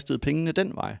havde de kastet pengene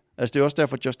den vej. Altså, det er også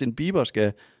derfor, at Justin Bieber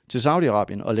skal til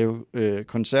Saudi-Arabien og lave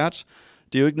koncert.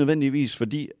 Det er jo ikke nødvendigvis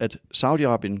fordi, at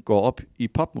Saudi-Arabien går op i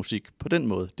popmusik på den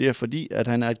måde. Det er fordi, at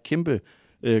han er et kæmpe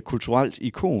kulturelt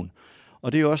ikon.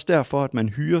 Og det er jo også derfor, at man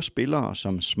hyrer spillere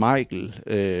som Schmeichel,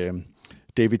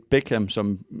 David Beckham,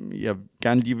 som jeg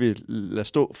gerne lige vil lade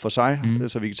stå for sig,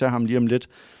 så vi kan tage ham lige om lidt.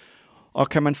 Og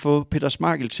kan man få Peter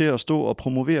Schmeichel til at stå og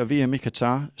promovere VM i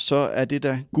Katar, så er det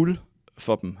da guld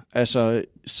for dem. Altså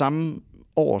samme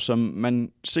år, som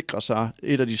man sikrer sig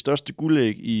et af de største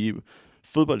guldæg i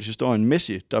fodboldhistorien,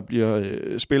 Messi, der bliver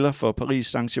spiller for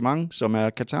Paris Saint-Germain, som er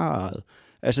Katar-ejet.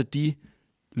 Altså de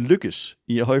lykkes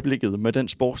i øjeblikket med den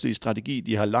sportslige strategi,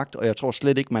 de har lagt, og jeg tror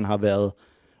slet ikke, man har været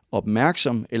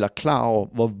opmærksom eller klar over,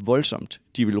 hvor voldsomt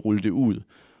de vil rulle det ud.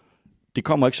 Det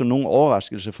kommer ikke som nogen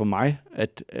overraskelse for mig,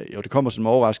 det kommer som en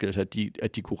overraskelse,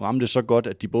 at de kunne ramme det så godt,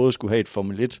 at de både skulle have et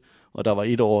Formel 1, og der var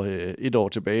et år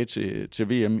tilbage til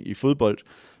VM i fodbold.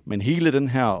 Men hele den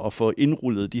her, at få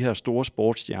indrullet de her store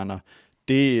sportsstjerner,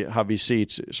 det har vi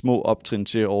set små optrin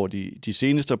til over de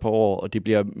seneste par år, og det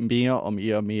bliver mere og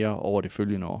mere og mere over det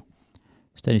følgende år.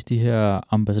 Stanis, de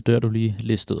her ambassadører, du lige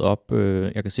listede op,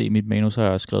 jeg kan se i mit manus,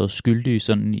 har jeg skrevet skyldige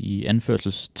sådan i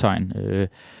anførselstegn,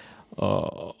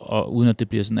 og uden at det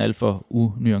bliver sådan alt for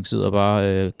unuanceret og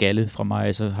bare galle fra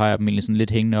mig, så har jeg dem egentlig sådan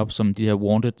lidt hængende op som de her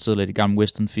Wanted-sedler i de gamle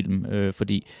westernfilm,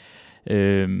 fordi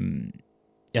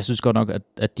jeg synes godt nok,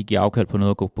 at de giver afkald på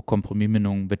noget at gå på kompromis med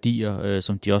nogle værdier,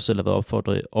 som de også selv har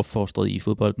været opfostret i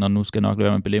fodbolden, og nu skal jeg nok lade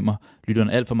være med at belemre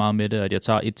lytterne alt for meget med det, at jeg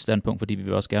tager et standpunkt, fordi vi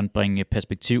vil også gerne bringe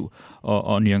perspektiv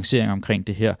og nuancering omkring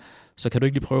det her. Så kan du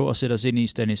ikke lige prøve at sætte os ind i,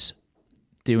 Stanis?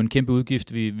 Det er jo en kæmpe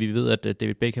udgift. Vi ved, at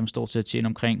David Beckham står til at tjene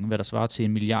omkring, hvad der svarer til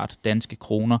 1 milliard danske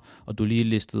kroner, og du lige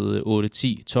listede 8,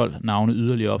 10, 12 navne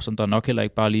yderligere op, som der nok heller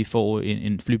ikke bare lige får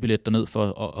en flybillet derned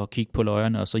for at kigge på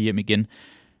løjerne og så hjem igen.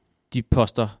 De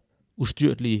poster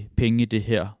ustyrtelige penge i det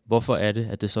her. Hvorfor er det,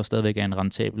 at det så stadigvæk er en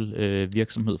rentabel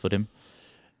virksomhed for dem?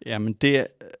 Jamen,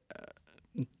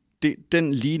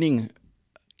 den ligning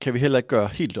kan vi heller ikke gøre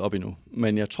helt op endnu.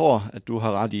 Men jeg tror, at du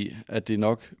har ret i, at det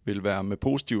nok vil være med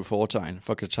positive foretegn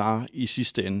for Katar i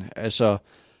sidste ende. Altså,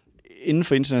 inden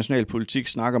for international politik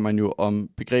snakker man jo om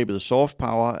begrebet soft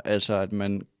power, altså at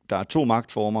der er 2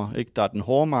 magtformer. Ikke? Der er den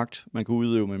hårde magt, man kan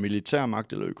udøve med militær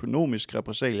magt eller økonomisk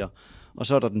repressalier, og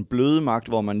så er der den bløde magt,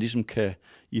 hvor man ligesom kan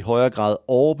i højere grad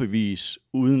overbevise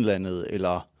udenlandet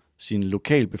eller sin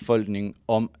lokalbefolkning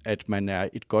om, at man er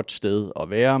et godt sted at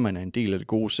være, man er en del af det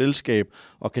gode selskab,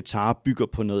 og Katar bygger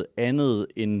på noget andet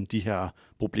end de her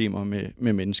problemer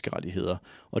med menneskerettigheder.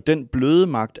 Og den bløde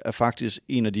magt er faktisk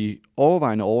en af de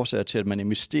overvejende årsager til, at man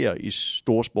investerer i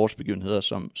store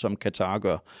sportsbegivenheder, som Katar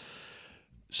gør.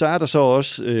 Så er der så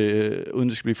også, uden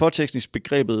det skal blive for teknisk,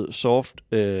 begrebet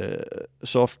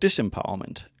soft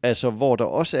disempowerment. Altså hvor der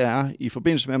også er, i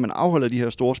forbindelse med at man afholder de her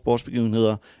store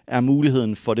sportsbegivenheder, er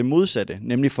muligheden for det modsatte,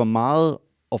 nemlig for meget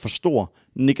og for stor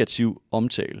negativ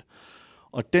omtale.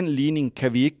 Og den ligning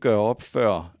kan vi ikke gøre op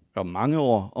før om mange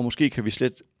år, og måske kan vi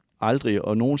slet aldrig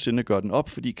og nogensinde gøre den op,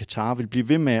 fordi Katar vil blive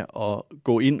ved med at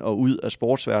gå ind og ud af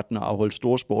sportsverdenen og afholde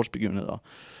store sportsbegivenheder.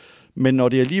 Men når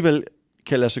det alligevel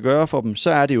kan lade sig gøre for dem, så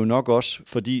er det jo nok også,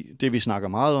 fordi det vi snakker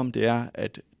meget om, det er,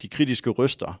 at de kritiske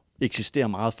røster eksisterer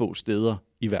meget få steder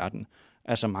i verden.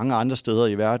 Altså mange andre steder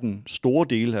i verden, store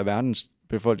dele af verdens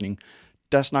befolkning,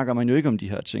 der snakker man jo ikke om de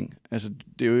her ting. Altså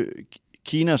det er jo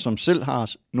Kina, som selv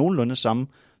har nogenlunde samme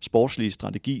sportslige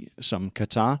strategi som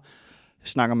Katar,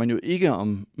 snakker man jo ikke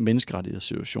om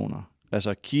menneskerettighedssituationer.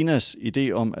 Altså Kinas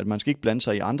idé om, at man skal ikke blande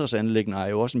sig i andres anliggender, er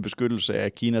jo også en beskyttelse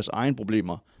af Kinas egne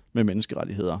problemer med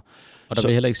menneskerettigheder. Og der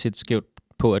vil heller ikke sætte skævt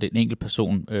på, at en enkelt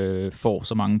person får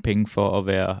så mange penge for at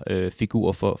være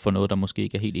figur for noget, der måske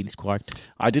ikke er helt etisk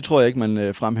korrekt? Nej, det tror jeg ikke,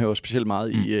 man fremhæver specielt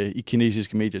meget i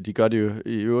kinesiske medier. De gør det jo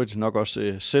i øvrigt nok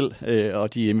også selv,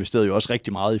 og de investerede jo også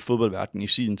rigtig meget i fodboldverdenen i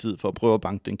sin tid for at prøve at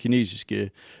banke den kinesiske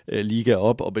liga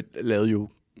op, og lavede jo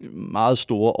meget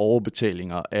store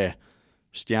overbetalinger af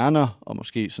stjerner, og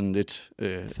måske sådan lidt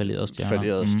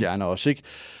falderede stjerner også, ikke?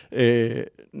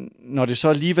 Når det så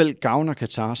alligevel gavner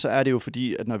Katar, så er det jo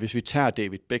fordi, at hvis vi tager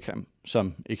David Beckham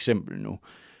som eksempel nu,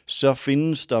 så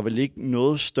findes der vel ikke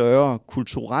noget større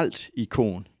kulturelt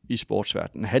ikon i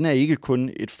sportsverdenen. Han er ikke kun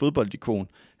et fodboldikon,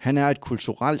 han er et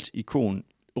kulturelt ikon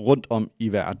rundt om i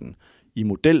verden. I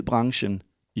modelbranchen,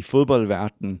 i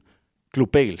fodboldverdenen,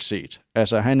 globalt set.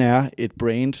 Altså han er et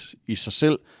brand i sig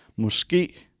selv,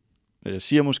 måske, jeg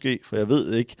siger måske, for jeg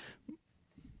ved ikke,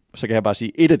 så kan jeg bare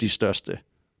sige, et af de største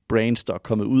brands, der er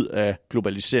kommet ud af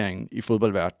globaliseringen i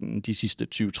fodboldverdenen de sidste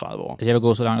 20-30 år. Altså jeg vil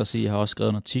gå så langt at sige, at jeg har også skrevet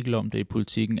en artikel om det i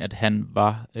Politiken, at han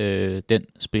var den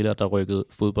spiller, der rykkede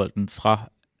fodbolden fra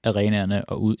arenaerne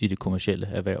og ud i det kommercielle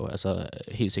erhverv. Altså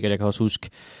helt sikkert, jeg kan også huske,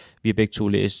 vi har begge to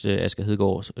læst Asger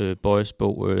Hedegaards Boys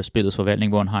bog, Spillets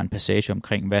Forvandling, hvor han har en passage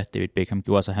omkring, hvad David Beckham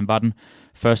gjorde. Altså han var den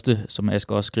første, som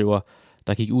Asger også skriver,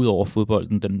 der gik ud over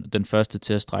fodbolden, den første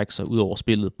til at strække sig ud over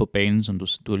spillet på banen, som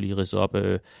du lige ridset op,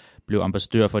 blev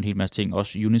ambassadør for en hel masse ting,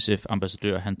 også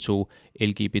UNICEF-ambassadør. Han tog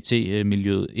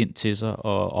LGBT-miljøet ind til sig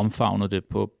og omfavnede det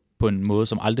på en måde,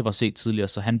 som aldrig var set tidligere,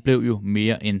 så han blev jo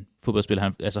mere en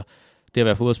fodboldspiller. Det at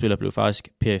være fodboldspiller blev faktisk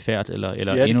perifært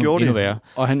eller endnu værre.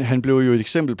 Og han blev jo et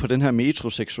eksempel på den her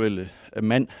metroseksuelle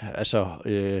mand, altså,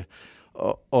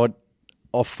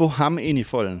 og få ham ind i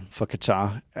folden for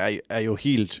Katar er jo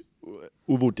helt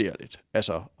uvurderligt.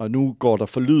 Altså, og nu går der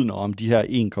forlydende om de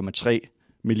her 1,3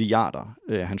 milliarder,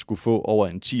 han skulle få over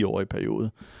en 10-årig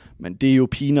periode. Men det er jo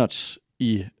peanuts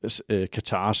i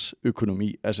Katars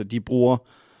økonomi. Altså, de bruger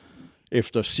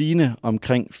efter sigende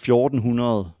omkring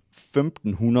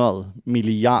 1.500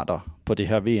 milliarder på det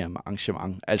her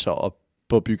VM-arrangement, altså op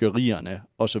på byggerierne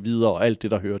og så videre, og alt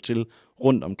det, der hører til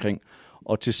rundt omkring.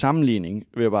 Og til sammenligning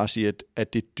vil jeg bare sige,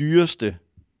 at det dyreste,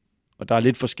 og der er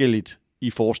lidt forskelligt i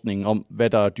forskningen om, hvad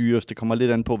der er dyrest, det kommer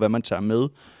lidt an på, hvad man tager med,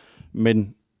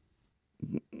 men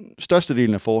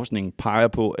størstedelen af forskningen peger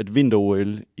på, at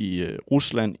vinter-OL i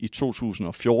Rusland i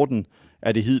 2014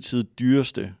 er det hidtil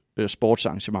dyreste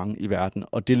sportsarrangement i verden,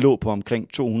 og det lå på omkring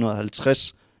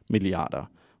 250 milliarder.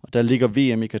 Og der ligger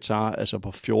VM i Katar altså på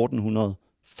 1.500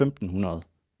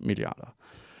 milliarder.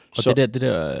 Og så, det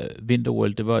der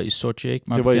vinter-OL, det var i Sochi,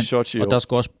 ikke? Det var i Sochi, og der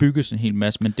skulle også bygges en hel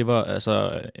masse, men det var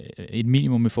altså et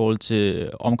minimum i forhold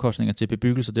til omkostninger til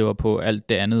bebyggelse. Det var på alt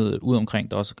det andet ud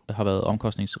omkring, der også har været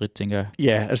omkostningsrigt, tænker jeg.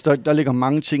 Ja, altså der ligger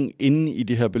mange ting inde i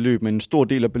det her beløb, men en stor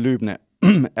del af beløbene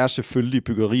er selvfølgelig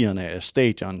byggerierne af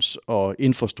stadions og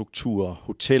infrastruktur,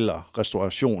 hoteller,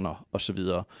 restaurationer osv.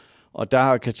 Og der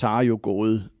har Katar jo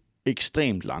gået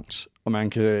ekstremt langt. Og man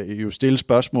kan jo stille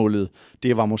spørgsmålet,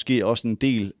 det var måske også en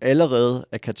del allerede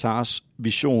af Katars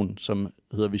vision, som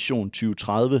hedder Vision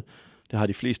 2030. Det har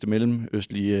de fleste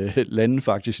mellemøstlige lande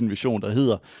faktisk en vision, der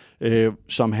hedder,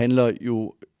 som handler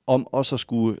jo om også at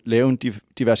skulle lave en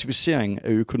diversificering af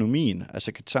økonomien.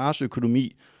 Altså Katars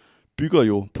økonomi bygger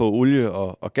jo på olie-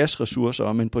 og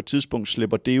gasressourcer, men på et tidspunkt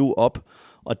slipper det jo op,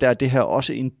 og der er det her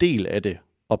også en del af det,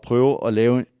 at prøve at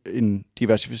lave en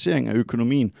diversificering af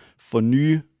økonomien for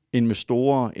nye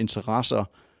investorer, interesser,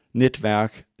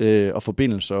 netværk og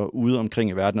forbindelser ude omkring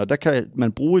i verden. Og der kan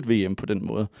man bruge et VM på den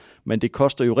måde. Men det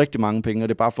koster jo rigtig mange penge, og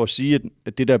det er bare for at sige,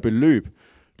 at det der beløb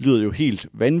lyder jo helt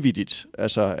vanvittigt.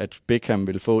 Altså, at Beckham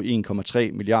vil få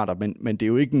 1,3 milliarder, men det er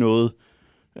jo ikke noget,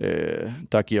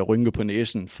 der giver rynke på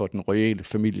næsen for den royale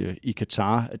familie i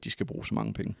Katar, at de skal bruge så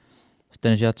mange penge.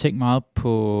 Dennis, jeg har tænkt meget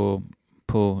på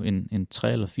en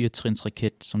 3 eller 4 trins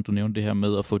raket, som du nævnte det her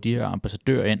med, at få de her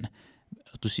ambassadører ind.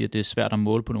 Du siger, at det er svært at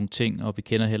måle på nogle ting, og vi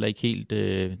kender heller ikke helt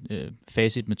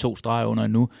facit med 2 streger under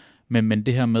endnu, men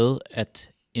det her med, at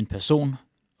en person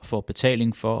får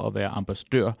betaling for at være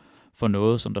ambassadør for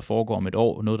noget, som der foregår om et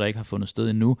år, noget, der ikke har fundet sted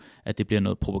endnu, at det bliver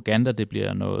noget propaganda, det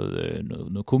bliver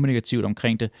noget kommunikativt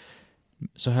omkring det,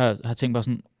 så har jeg tænkt bare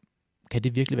sådan, kan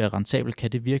det virkelig være rentabelt?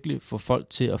 Kan det virkelig få folk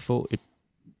til at få et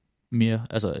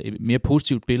mere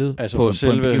positivt billede altså på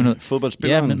selve en begivenhed?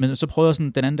 Fodboldspilleren? Ja, men så prøvede jeg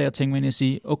sådan den anden dag at tænke mig ind og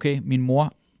sige, okay, min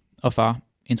mor og far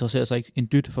interesserer sig ikke en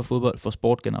dyt for fodbold, for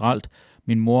sport generelt.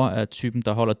 Min mor er typen,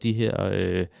 der holder de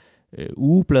her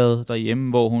ugeblade derhjemme,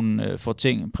 hvor hun får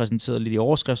ting præsenteret lidt i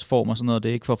overskriftsform og sådan noget. Det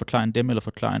er ikke for at forklare dem, eller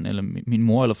forklare eller min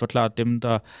mor, eller forklare dem,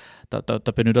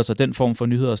 der benytter sig af den form for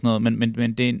nyheder og sådan noget.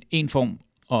 Men det er en form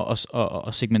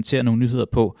at segmentere nogle nyheder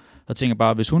på. Og tænker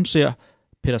bare, hvis hun ser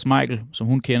Peter Schmeichel, som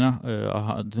hun kender,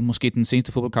 og det er måske den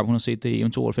seneste fodboldkamp, hun har set, det er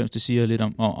EM92, det siger lidt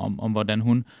om hvordan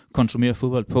hun konsumerer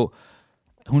fodbold på.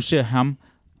 Hun ser ham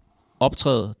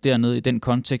optræde dernede i den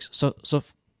kontekst, så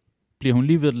bliver hun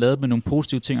lige ved at lade med nogle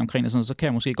positive ting omkring det, så kan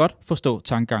jeg måske godt forstå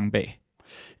tankegangen bag.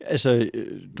 Altså,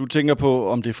 du tænker på,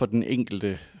 om det er for den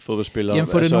enkelte fodboldspiller?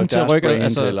 Jamen, få det nogen til at rykke. Nu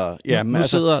altså,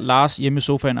 sidder Lars hjemme i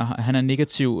sofaen, og han har en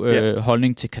negativ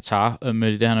holdning til Katar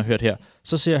med det, han har hørt her.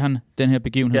 Så ser han den her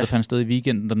begivenhed, der fandt sted i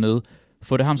weekenden dernede.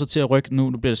 Får det ham så til at rykke? Nu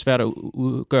bliver det svært at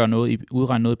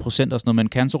udregne noget i procent og sådan noget, men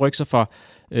kan han så rykke sig fra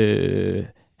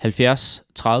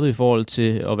 70-30 i forhold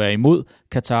til at være imod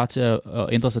Katar til at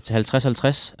ændre sig til 50-50?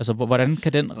 Altså, hvordan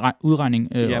kan den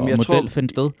udregning og model finde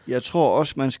sted? Jeg tror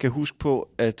også, man skal huske på,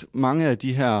 at mange af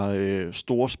de her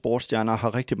store sportsstjerner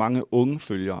har rigtig mange unge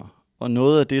følgere. Og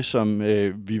noget af det, som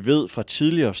vi ved fra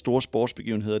tidligere store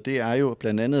sportsbegivenheder, det er jo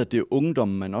blandt andet, at det er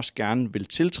ungdommen, man også gerne vil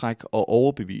tiltrække og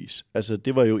overbevise. Altså,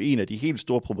 det var jo en af de helt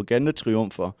store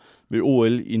propagandatriumfer ved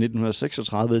OL i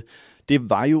 1936. Det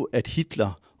var jo, at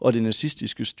Hitler og det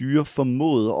nazistiske styre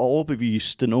formåede at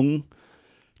overbevise den unge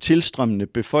tilstrømmende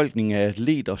befolkning af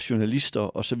atleter,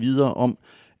 journalister osv. om,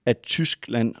 at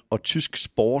Tyskland og tysk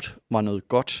sport var noget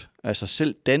godt. Altså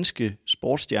selv danske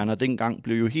sportsstjerner dengang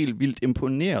blev jo helt vildt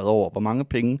imponeret over, hvor mange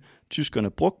penge tyskerne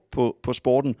brugte på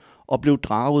sporten, og blev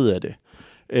draget af det.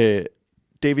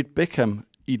 David Beckham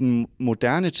i den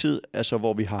moderne tid, altså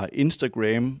hvor vi har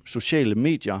Instagram, sociale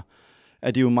medier,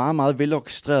 er det jo meget, meget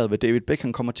velorkestreret, hvad David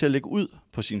Beckham kommer til at lægge ud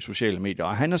på sine sociale medier.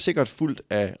 Og han er sikkert fuldt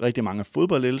af rigtig mange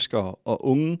fodboldelskere og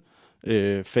unge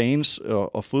fans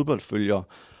og fodboldfølgere.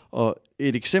 Og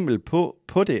et eksempel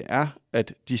på det er,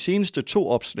 at de seneste 2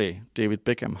 opslag, David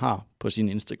Beckham har på sin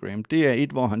Instagram, det er et,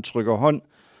 hvor han trykker hånd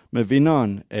med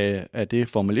vinderen af det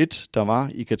Formel 1, der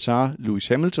var i Qatar, Lewis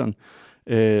Hamilton,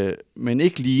 men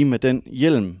ikke lige med den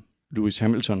hjelm, Lewis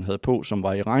Hamilton havde på, som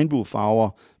var i regnbuefarver,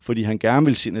 fordi han gerne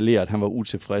ville signalere, at han var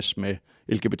utilfreds med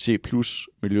LGBT plus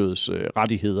miljøets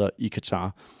rettigheder i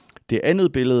Qatar. Det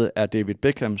andet billede er David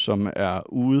Beckham, som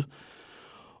er ude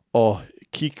og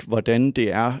kigge, hvordan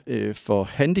det er for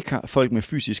folk med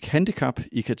fysisk handicap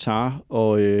i Qatar,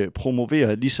 og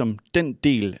promovere ligesom den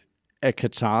del af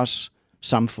Qatars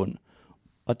samfund.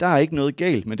 Og der er ikke noget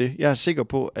galt med det. Jeg er sikker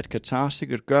på, at Qatar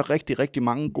sikkert gør rigtig, rigtig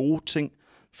mange gode ting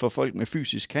for folk med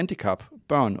fysisk handicap,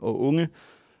 børn og unge.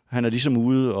 Han er ligesom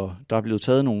ude, og der er blevet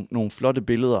taget nogle flotte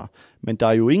billeder, men der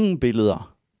er jo ingen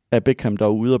billeder af Beckham, der er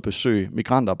ude og besøge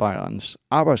migrantarbejderens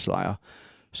arbejdslejre.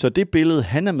 Så det billede,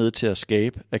 han er med til at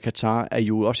skabe af Qatar, er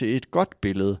jo også et godt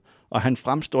billede, og han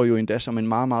fremstår jo endda som en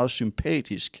meget, meget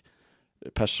sympatisk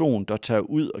person, der tager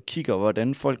ud og kigger,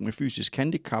 hvordan folk med fysisk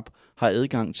handicap har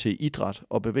adgang til idræt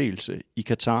og bevægelse i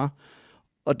Qatar.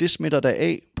 Og det smitter der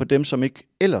af på dem, som ikke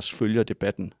ellers følger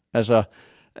debatten. Altså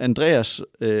Andreas,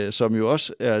 som jo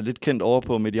også er lidt kendt over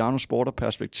på Mediano Sport og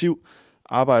Perspektiv,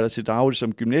 arbejder til daglig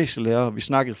som gymnasielærer. Vi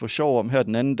snakkede for sjov om her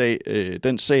den anden dag,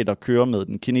 den sag, der kører med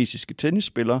den kinesiske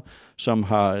tennisspiller, som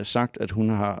har sagt, at hun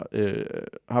har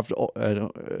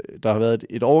der har været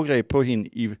et overgreb på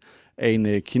hende af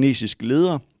en kinesisk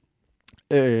leder.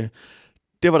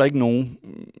 Det var der ikke nogen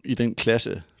i den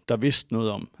klasse, der vidste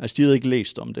noget om. Altså, de havde ikke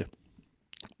læst om det.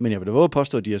 Men jeg vil da våge at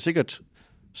påstå, at de har sikkert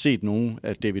set nogle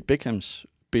af David Beckhams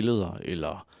billeder,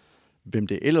 eller hvem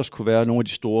det ellers kunne være, nogle af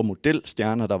de store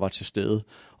modelstjerner, der var til stede.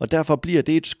 Og derfor bliver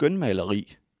det et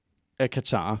skønmaleri af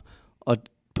Qatar. Og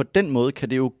på den måde kan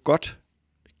det jo godt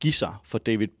give sig for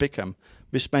David Beckham,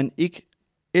 hvis man ikke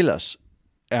ellers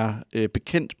er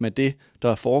bekendt med det,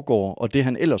 der foregår, og det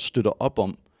han ellers støtter op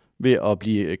om ved at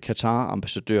blive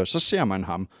Qatar-ambassadør. Så ser man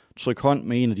ham trykke hånd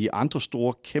med en af de andre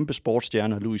store, kæmpe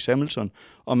sportsstjerner, Lewis Hamilton,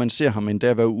 og man ser ham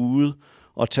endda være ude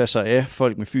og tage sig af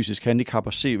folk med fysisk handicap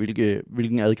og se,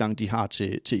 hvilken adgang de har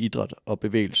til idræt og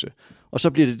bevægelse. Og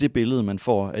så bliver det billede, man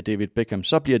får af David Beckham.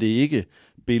 Så bliver det ikke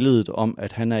billedet om,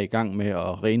 at han er i gang med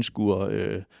at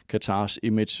renskure Qatars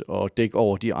image og dække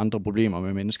over de andre problemer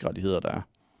med menneskerettigheder, der er.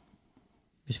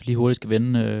 Hvis vi lige hurtigt skal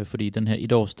vende, fordi den her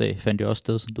 1-årsdag fandt jo også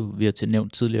sted, som vi har til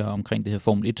nævnt tidligere, omkring det her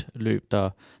Formel 1-løb, der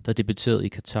debuterede i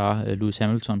Qatar. Lewis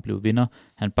Hamilton blev vinder.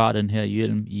 Han bar den her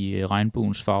hjelm i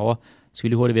regnbuens farver. Skal vi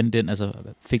lige hurtigt vende den? Altså,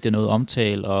 fik det noget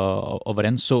omtale, og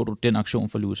hvordan så du den aktion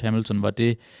for Lewis Hamilton? Var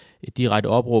det et direkte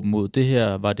opråb mod det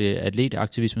her? Var det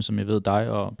atletaktivisme, som jeg ved dig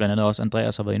og blandt andet også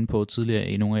Andreas har været inde på tidligere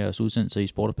i nogle af jeres udsendelser i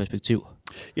Sport og Perspektiv?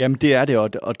 Jamen det er det,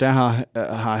 og der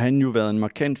har han jo været en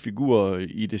markant figur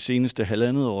i det seneste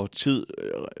 1,5 år tid.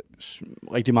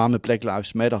 Rigtig meget med Black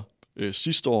Lives Matter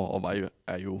sidste år, og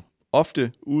er jo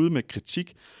ofte ude med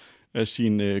kritik af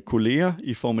sine kolleger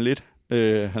i Formel 1.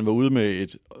 Han var ude med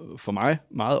et, for mig,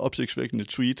 meget opsigtsvækkende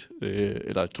tweet,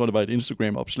 eller jeg tror, det var et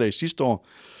Instagram-opslag sidste år,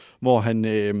 hvor han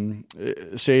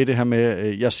sagde det her med,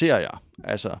 jeg ser jer,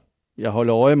 altså jeg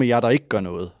holder øje med jer, der ikke gør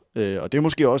noget. Og det er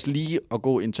måske også lige at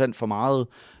gå en tand for meget,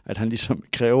 at han ligesom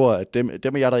kræver, at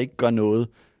dem af jer, der ikke gør noget,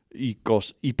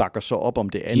 I bakker så op om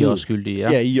det andet. I er også skyldige,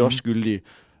 ja. Ja, I er også skyldige.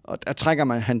 Og der trækker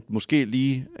han måske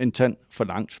lige en tand for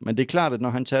langt. Men det er klart, at når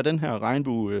han tager den her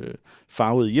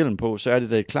regnbuefarvede hjelm på, så er det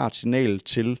da et klart signal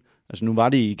til, altså nu var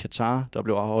det i Katar, der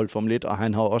blev afholdt Formel 1, og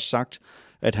han har også sagt,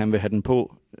 at han vil have den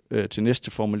på til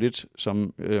næste Formel 1,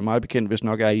 som meget bekendt hvis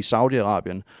nok er i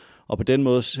Saudi-Arabien. Og på den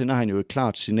måde sender han jo et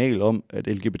klart signal om, at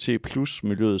LGBT plus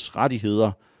miljøets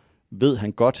rettigheder, ved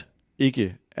han godt,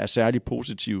 ikke er særlig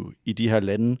positive i de her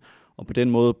lande. Og på den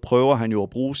måde prøver han jo at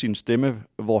bruge sin stemme,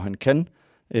 hvor han kan.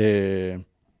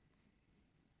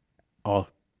 Og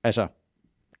altså,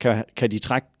 kan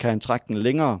han trække den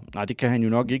længere? Nej, det kan han jo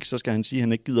nok ikke. Så skal han sige, at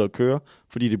han ikke gider at køre,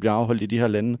 fordi det bliver afholdt i de her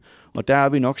lande. Og der er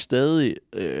vi nok stadig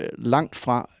langt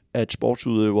fra, at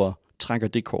sportsudøvere trækker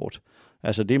det kort.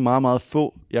 Altså, det er meget, meget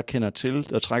få, jeg kender til,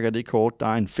 der trækker det kort. Der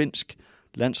er en finsk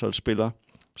landsholdsspiller,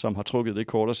 som har trukket det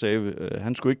kort og sagde, at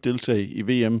han skulle ikke deltage i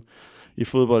VM i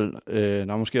fodbold.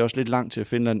 Der er måske også lidt langt til, at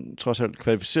Finland trods alt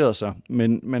kvalificerede sig,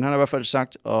 men han har i hvert fald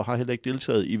sagt, og har heller ikke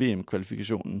deltaget i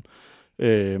VM-kvalifikationen.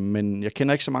 Men jeg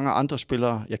kender ikke så mange andre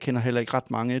spillere. Jeg kender heller ikke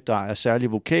ret mange, der er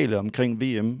særlig vokale omkring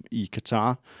VM i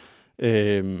Katar.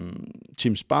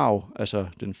 Tim Sparv, altså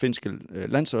den finske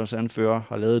landsholdsanfører,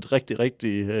 har lavet et rigtig,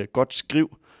 rigtig godt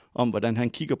skriv om, hvordan han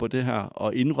kigger på det her,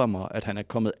 og indrømmer, at han er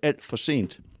kommet alt for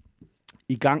sent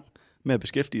i gang med at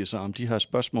beskæftige sig om de her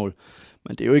spørgsmål.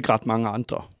 Men det er jo ikke ret mange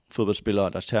andre fodboldspillere,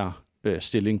 der tager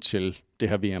stilling til det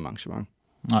her VM-arrangement.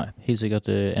 Nej, helt sikkert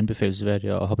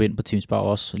anbefalesværdigt at hoppe ind på Team Spar,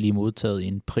 også lige modtaget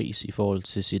en pris i forhold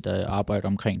til sit arbejde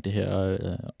omkring det her.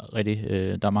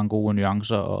 Der er mange gode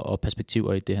nuancer og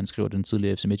perspektiver i det, han skriver, den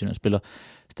tidligere FC Midtjylland-spiller.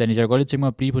 Stanis, jeg kan godt lige tænke mig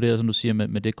at blive på det her, som du siger,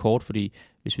 med det kort, fordi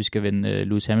hvis vi skal vende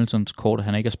Lewis Hamiltons kort, og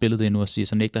han ikke har spillet det endnu, og siger,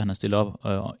 så nægter han at stille op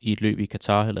i et løb i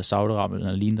Katar eller Saudi-Arabien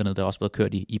eller lignende dernede. Der har også været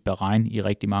kørt i Bahrain i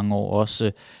rigtig mange år. Også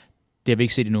det har vi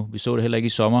ikke set endnu. Vi så det heller ikke i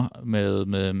sommer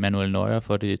med Manuel Neuer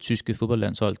for det tyske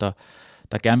fodboldlandshold,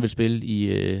 der gerne vil spille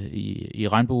i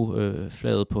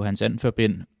regnbueflaget på hans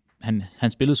anførbind.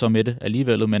 Han spillede så med det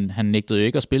alligevel, men han nægtede jo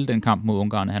ikke at spille den kamp mod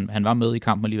Ungarn. Han var med i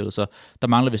kampen alligevel, så der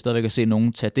mangler vi stadigvæk at se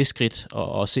nogen tage det skridt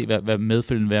og se, hvad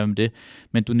medfølgen vil være med det.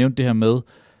 Men du nævnte det her med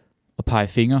at pege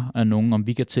fingre af nogen, om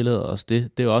vi kan tillade os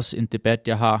det. Det er også en debat,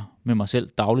 jeg har med mig selv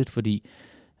dagligt, fordi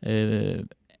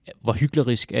hvor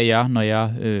hyklerisk er jeg, når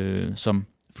jeg som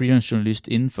freelance-journalist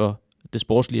inden for det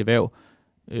sportslige erhverv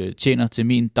tjener til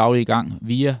min daglige gang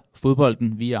via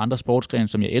fodbolden, via andre sportsgrene,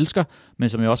 som jeg elsker, men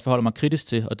som jeg også forholder mig kritisk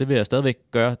til, og det vil jeg stadigvæk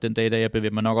gøre den dag, da jeg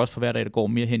bevæger mig nok også for hver dag, der går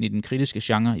mere hen i den kritiske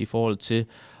genre i forhold til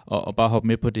at bare hoppe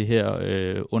med på det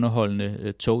her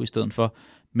underholdende tog i stedet for.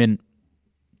 Men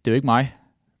det er jo ikke mig,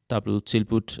 der er blevet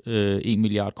tilbudt 1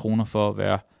 milliard kroner for at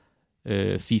være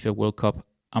FIFA World Cup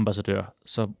ambassadør.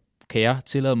 Så kan jeg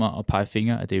tillade mig at pege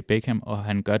fingre af David Beckham, og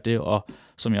han gør det, og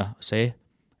som jeg sagde,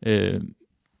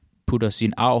 putter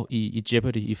sin arv i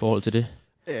jeopardy i forhold til det?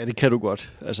 Ja, det kan du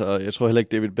godt. Altså, jeg tror heller ikke,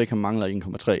 David Beckham mangler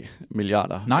 1,3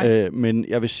 milliarder. Nej, men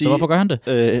jeg vil sige, så hvorfor gør han det?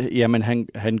 Jamen,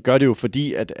 han gør det jo,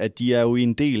 fordi at de er jo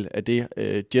en del af det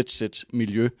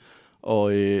jetset-miljø,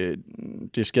 og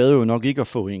det skader jo nok ikke at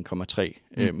få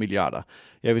 1,3 milliarder.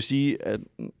 Jeg vil sige,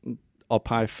 at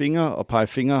pege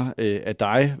fingre af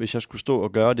dig, hvis jeg skulle stå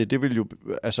og gøre det, det vil jo,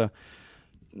 altså,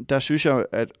 der synes jeg,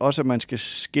 at også at man skal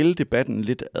skille debatten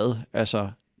lidt ad. Altså,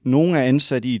 nogen er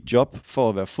ansat i et job for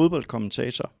at være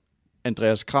fodboldkommentator.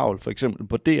 Andreas Kravl for eksempel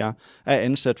på DR er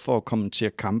ansat for at kommentere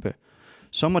kampe.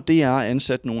 Så må DR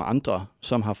ansat nogle andre,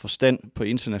 som har forstand på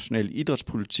international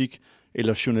idrætspolitik,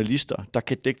 eller journalister, der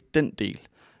kan dække den del.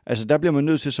 Altså der bliver man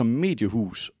nødt til som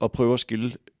mediehus at prøve at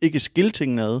ikke skille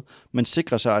tingene ad, men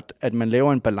sikre sig, at man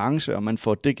laver en balance, og man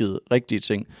får dækket rigtige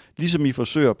ting. Ligesom I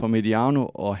forsøger på Mediano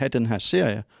at have den her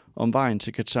serie om vejen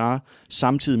til Katar,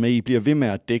 samtidig med, at I bliver ved med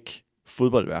at dække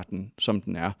fodboldverdenen, som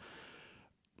den er.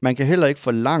 Man kan heller ikke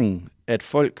forlange, at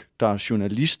folk, der er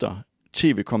journalister,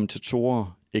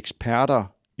 tv-kommentatorer, eksperter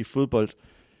i fodbold,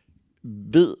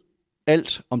 ved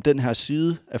alt om den her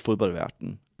side af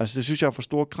fodboldverdenen. Altså det synes jeg er for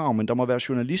store krav, men der må være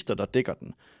journalister, der dækker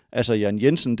den. Altså Jan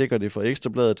Jensen dækker det for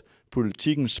Ekstrabladet,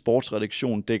 Politikens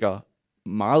sportsredaktion dækker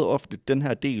meget ofte den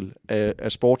her del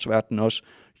af sportsverdenen også.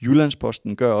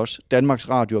 Jyllandsposten gør også, Danmarks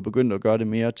Radio er begyndt at gøre det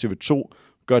mere, TV2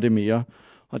 gør det mere.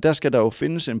 Og der skal der jo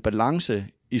findes en balance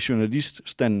i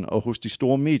journaliststanden og hos de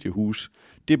store mediehus.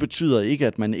 Det betyder ikke,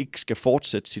 at man ikke skal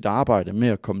fortsætte sit arbejde med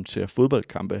at kommentere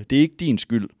fodboldkampe. Det er ikke din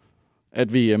skyld.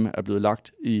 at VM er blevet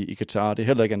lagt i Katar. Det er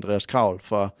heller ikke Andreas Kravl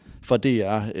fra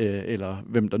DR, eller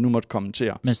hvem der nu måtte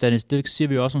kommentere. Men Stanis, det siger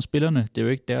vi jo også om spillerne. Det er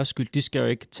jo ikke deres skyld. De skal jo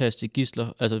ikke tages til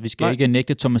gidsler. Altså, vi skal ikke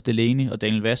nægte Thomas Delaney og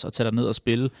Daniel Vass og tage der ned og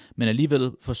spille, men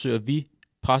alligevel forsøger vi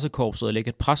pressekorpset at lægge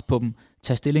et pres på dem.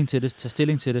 Tag stilling til det.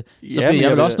 Så bliver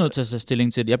jeg også nødt til at tage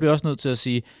stilling til det. Jeg bliver også nødt til at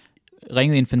sige,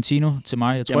 ringede Infantino til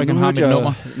mig. Jeg tror ikke, han har mit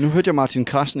nummer. Nu hørte jeg Martin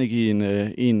Krasnik i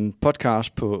en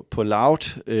podcast på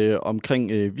Loud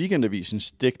omkring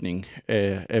Weekendavisens dækning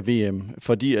af VM,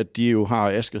 fordi at de jo har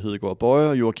Asger Hedegaard Bøjer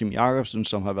og Joachim Jacobsen,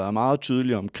 som har været meget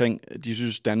tydelige omkring, at de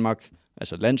synes, Danmark,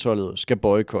 altså landsholdet, skal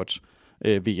boykotte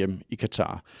VM i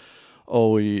Katar.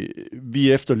 Og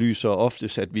vi efterlyser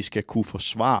oftest, at vi skal kunne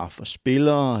forsvare for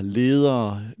spillere,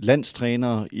 ledere,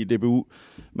 landstrænere i DBU.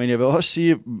 Men jeg vil også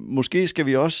sige, måske skal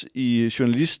vi også i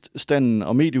journaliststanden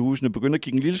og mediehusene begynde at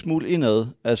kigge en lille smule indad.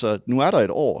 Altså, nu er der et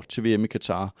år til VM i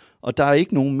Katar, og der er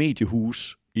ikke nogen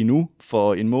mediehus endnu.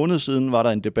 For en måned siden var der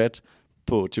en debat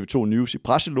på TV2 News i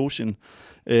presselogen,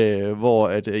 hvor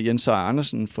at Jens Sejer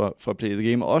Andersen fra Play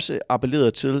the Game også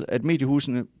appellerede til, at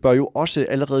mediehusene bør jo også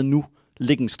allerede nu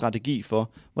lægge en strategi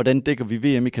for, hvordan dækker vi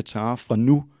VM i Katar fra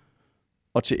nu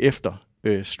og til efter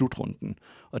slutrunden.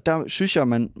 Og der synes jeg,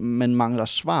 man mangler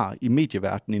svar i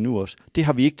medieverdenen endnu også. Det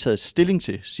har vi ikke taget stilling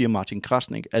til, siger Martin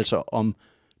Krasnik, altså om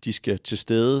de skal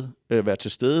være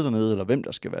til stede dernede, eller hvem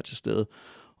der skal være til stede.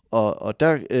 Og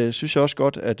der synes jeg også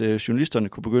godt, at journalisterne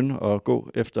kunne begynde at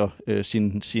gå efter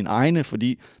sin egne,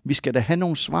 fordi vi skal da have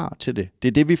nogle svar til det. Det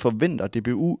er det, vi forventer,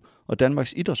 DBU og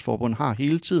Danmarks Idrætsforbund har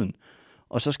hele tiden.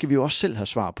 Og så skal vi jo også selv have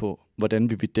svar på, hvordan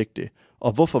vi vil dække det,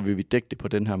 og hvorfor vil vi dække det på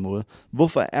den her måde.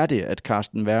 Hvorfor er det, at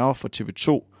Carsten Werger fra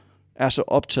TV2 er så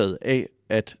optaget af,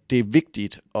 at det er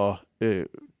vigtigt at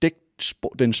dække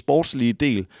den sportslige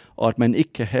del, og at man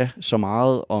ikke kan have så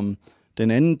meget om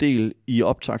den anden del i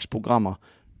optagsprogrammer.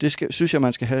 Det synes jeg,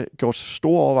 man skal have gjort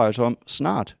store overvejelser om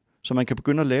snart, så man kan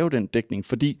begynde at lave den dækning,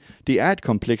 fordi det er et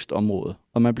komplekst område,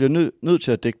 og man bliver nødt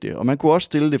til at dække det. Og man kunne også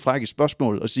stille det frække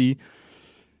spørgsmål og sige,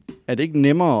 er det ikke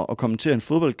nemmere at kommentere en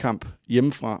fodboldkamp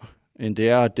hjemmefra, end det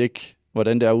er at dække,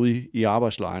 hvordan det er ude i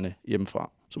arbejdslejrene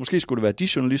hjemmefra? Så måske skulle det være de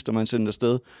journalister, man sendte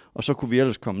afsted, og så kunne vi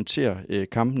ellers kommentere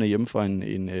kampene hjemmefra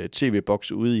en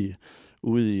tv-boks ude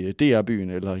i DR-byen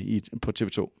eller på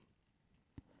TV2.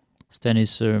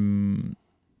 Stanis,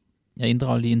 jeg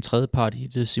inddrager lige en tredje part i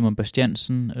det, Simon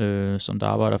Bastiansen, som der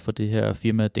arbejder for det her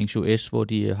firma Dengzhou S, hvor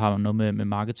de har noget med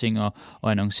marketing og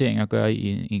annoncering at gøre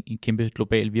i en kæmpe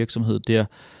global virksomhed der.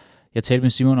 Jeg talte med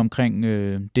Simon omkring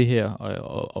det her,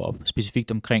 og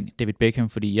specifikt omkring David Beckham,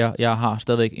 fordi jeg har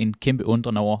stadigvæk en kæmpe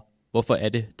undren over, hvorfor er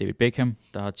det David Beckham,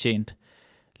 der har tjent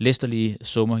læsterlige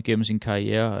summer gennem sin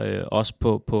karriere, også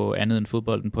på andet end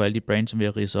fodbolden, på alle de brands, som vi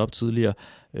har ridset op tidligere.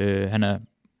 Han er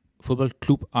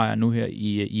fodboldklub ejer nu her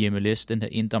i MLS, den her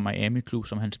Inter Miami-klub,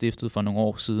 som han stiftede for nogle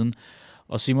år siden.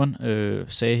 Og Simon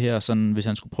sagde her, sådan, hvis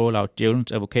han skulle prøve at lave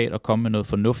djævelens advokat og komme med noget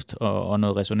fornuft og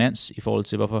noget resonans i forhold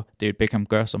til, hvorfor David Beckham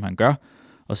gør, som han gør,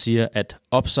 og siger, at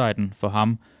upsiden for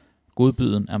ham,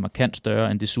 godbyden, er markant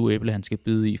større end det sure æble, han skal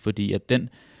bide i, fordi at den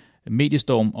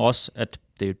mediestorm også, at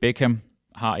David Beckham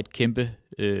har et kæmpe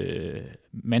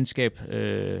mandskab,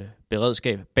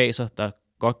 beredskab bag sig, der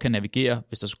godt kan navigere,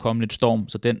 hvis der skulle komme lidt storm,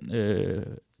 så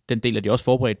den del er de også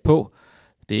forberedt på.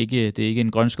 Det er ikke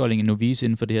en grønskolding, en novice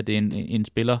inden for det her, det er en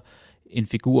spiller, en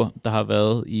figur, der har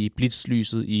været i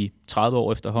blitzlyset i 30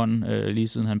 år efterhånden, lige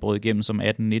siden han brød igennem som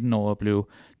 18-19 år og blev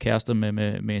kærester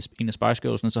med en af Spice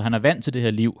Girls'ene, så han er vant til det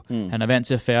her liv. Han er vant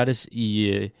til at færdes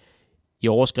i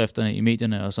overskrifterne, i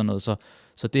medierne og sådan noget,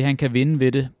 så det han kan vinde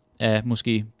ved det, er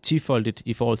måske 10-foldigt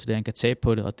i forhold til det, han kan tabe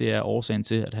på det, og det er årsagen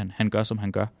til, at han gør, som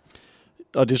han gør.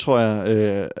 Og det tror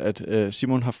jeg, at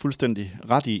Simon har fuldstændig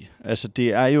ret i. Altså,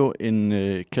 det er jo en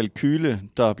kalkyle,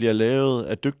 der bliver lavet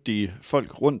af dygtige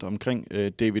folk rundt omkring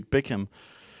David Beckham.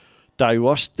 Der er jo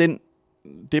også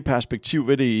det perspektiv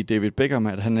ved det i David Beckham,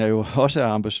 at han er jo også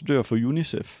ambassadør for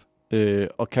UNICEF.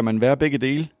 Og kan man være begge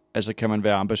dele? Altså, kan man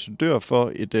være ambassadør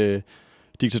for et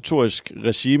diktatorisk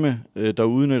regime, der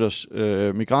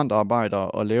udnytter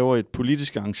migrantarbejdere og laver et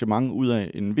politisk arrangement ud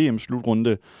af en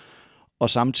VM-slutrunde, og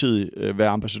samtidig være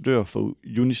ambassadør for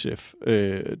UNICEF.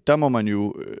 Der må man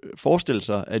jo forestille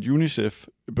sig, at UNICEF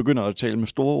begynder at tale med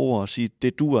store ord og sige,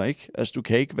 det duer ikke. Altså, du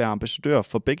kan ikke være ambassadør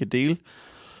for begge dele.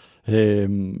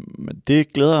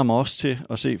 Det glæder jeg mig også til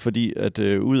at se, fordi at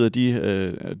ud af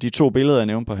de 2 billeder, jeg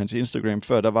nævnte på hans Instagram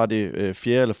før, der var det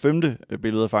 4. eller 5.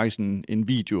 billede faktisk en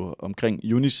video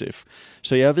omkring UNICEF.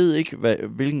 Så jeg ved ikke,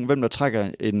 hvem der trækker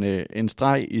en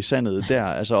streg i sandet der,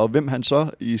 altså, og hvem han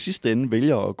så i sidste ende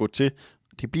vælger at gå til.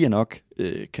 Det bliver nok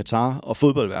Katar og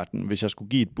fodboldverdenen, hvis jeg skulle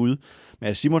give et bud.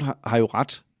 Men Simon har jo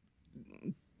ret.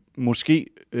 måske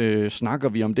snakker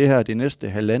vi om det her det næste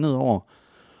 1,5 år,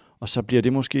 og så bliver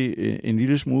det måske en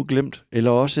lille smule glemt.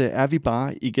 Eller også er vi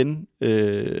bare igen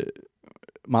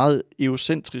meget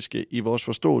egocentriske i vores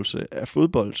forståelse af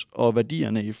fodbold og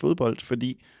værdierne i fodbold,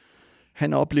 fordi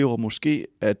han oplever måske,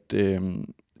 at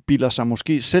bilder sig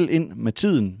måske selv ind med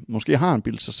tiden, måske har han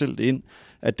bildet sig selv det ind,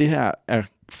 at det her er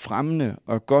fremmende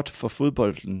og godt for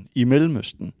fodbolden i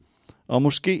Mellemøsten. Og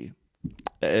måske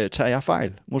tager jeg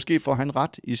fejl. Måske får han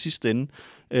ret i sidste ende.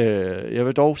 Jeg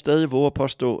vil dog stadig våge at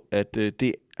påstå, at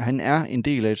han er en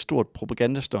del af et stort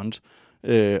propagandastunt,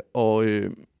 og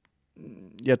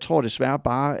jeg tror desværre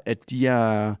bare, at de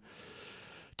er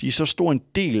så stor en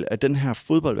del af den her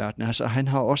fodboldverden. Altså, han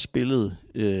har også spillet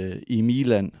i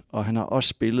Milan, og han har også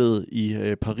spillet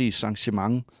i Paris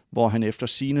Saint-Germain, hvor han efter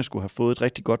sigende skulle have fået et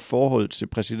rigtig godt forhold til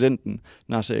præsidenten,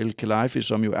 Nasser El-Khelaifi,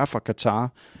 som jo er fra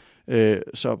Katar.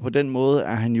 Så på den måde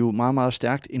er han jo meget, meget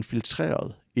stærkt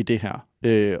infiltreret i det her.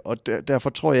 Og derfor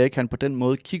tror jeg ikke, han på den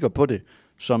måde kigger på det,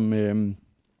 som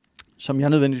jeg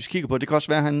nødvendigvis kigger på. Det kan også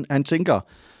være, at han tænker,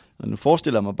 og nu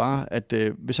forestiller jeg mig bare, at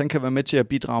hvis han kan være med til at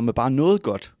bidrage med bare noget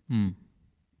godt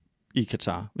i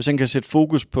Katar, hvis han kan sætte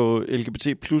fokus på LGBT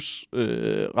plus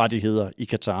rettigheder i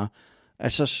Katar,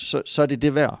 altså, så er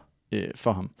det værd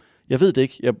for ham. Jeg ved det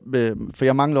ikke, for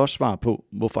jeg mangler også svar på,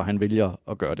 hvorfor han vælger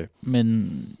at gøre det.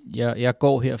 Men jeg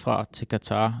går herfra til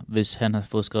Katar, hvis han har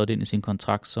fået skrevet ind i sin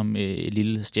kontrakt som et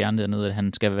lille stjerne dernede, at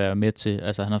han skal være med til,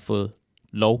 altså han har fået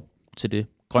lov til det,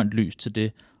 grønt lys til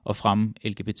det, og fremme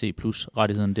LGBT plus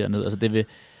rettigheden dernede. Altså det vil...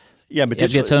 Ja, men jeg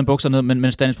bliver taget en bukser ned,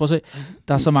 men Stanis, prøv at se,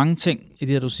 der er så mange ting i det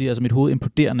her, du siger, altså mit hoved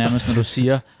imploderer nærmest, når du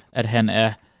siger, at han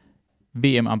er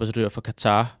VM-ambassadør for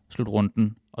Katar,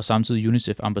 slutrunden, og samtidig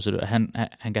UNICEF-ambassadør.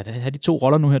 Han kan have de 2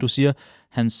 roller nu her. Du siger,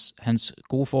 hans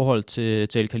gode forhold til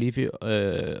El-Khelaifi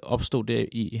opstod der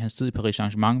i hans tid i Paris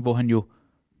Saint-Germain, hvor han jo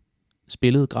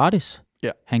spillede gratis. Ja.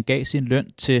 Han gav sin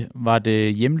løn til, var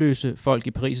det hjemløse folk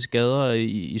i Paris' gader,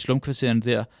 i slumkvartererne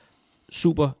der.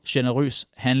 Super generøs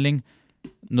handling.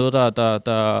 Noget,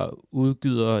 der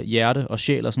udgyder hjerte og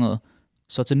sjæl og sådan noget.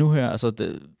 Så til nu her,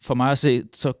 altså for mig at se,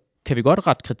 så kan vi godt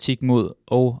rette kritik mod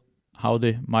How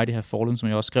the Mighty Have Fallen, som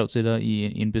jeg også skrev til dig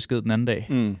i en besked den anden dag.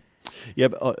 Mm. Ja,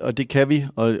 og det kan vi,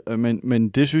 men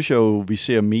det synes jeg jo, vi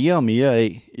ser mere og mere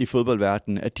af i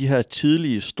fodboldverdenen, at de her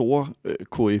tidlige store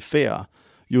koryfærer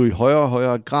jo i højere og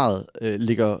højere grad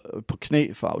ligger på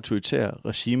knæ for autoritære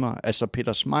regimer. Altså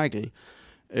Peter Schmeichel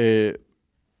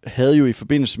havde jo i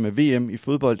forbindelse med VM i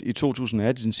fodbold i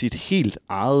 2018 sit helt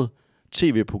eget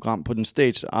tv-program på den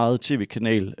statsejede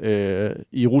tv-kanal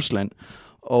i Rusland,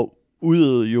 og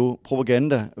udøvede jo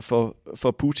propaganda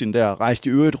for Putin der, rejste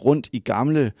i øvrigt rundt i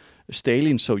gamle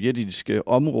Stalin-sovjetiske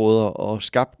områder og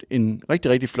skabt en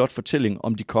rigtig, rigtig flot fortælling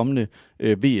om de kommende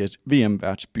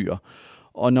VM-værtsbyer.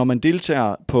 Og når man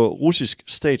deltager på russisk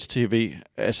statstv,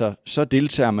 altså, så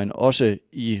deltager man også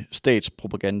i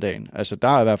statspropagandaen. Altså, der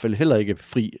er i hvert fald heller ikke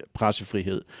fri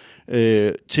pressefrihed.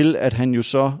 Til at han jo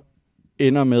så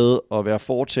ender med at være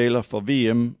fortaler for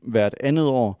VM hvert andet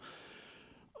år.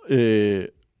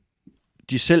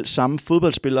 De selv samme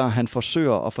fodboldspillere, han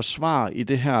forsøger at forsvare i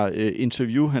det her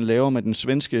interview, han laver med den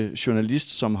svenske journalist,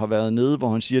 som har været nede, hvor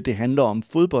han siger, at det handler om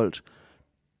fodbold.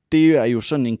 Det er jo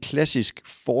sådan en klassisk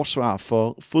forsvar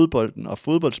for fodbolden og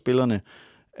fodboldspillerne,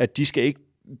 at de skal ikke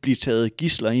blive taget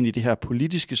gidsler ind i det her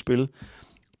politiske spil.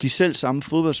 De selv samme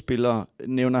fodboldspillere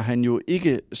nævner han jo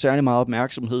ikke særlig meget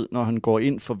opmærksomhed, når han går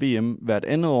ind for VM hvert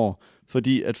andet år,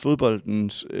 fordi at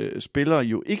fodboldens spillere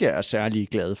jo ikke er særlig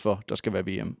glade for, der skal være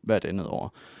VM hvert andet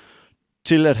år.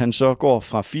 Til at han så går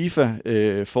fra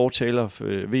FIFA, fortaler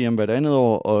VM hvert andet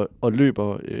år, og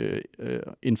løber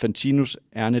Infantinos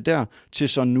ærne der, til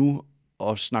så nu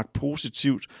at snakke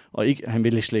positivt, og han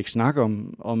vil slet ikke snakke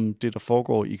om det, der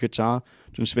foregår i Katar.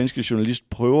 Den svenske journalist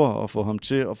prøver at få ham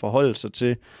til at forholde sig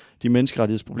til de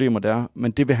menneskerettighedsproblemer, der er,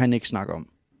 men det vil han ikke snakke om.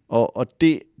 Og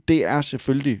det er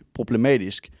selvfølgelig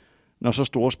problematisk, når så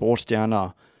store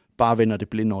sportsstjerner bare vender det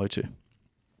blinde øje til.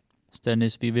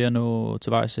 Stanis, vi er ved at nå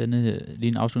til vejs ende lige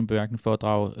en afsluttende bemærkning for at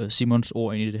drage Simons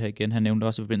ord ind i det her igen. Han nævnte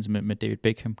også i forbindelse med David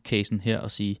Beckham-casen her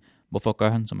og sige, hvorfor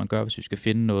gør han, som man gør, hvis vi skal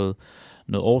finde noget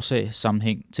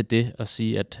årsag-sammenhæng til det, og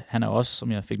sige, at han er også,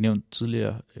 som jeg fik nævnt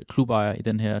tidligere, klubejer i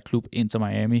den her klub Inter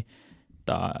Miami,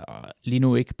 der lige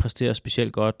nu ikke præsterer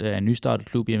specielt godt af en nystartet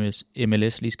klub i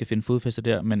MLS, lige skal finde fodfæste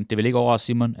der, men det vil ikke overraske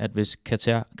Simon, at hvis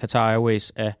Qatar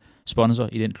Airways er sponsor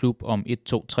i den klub om 1,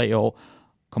 2, 3 år,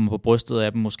 kommer på brystet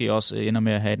af dem, måske også ender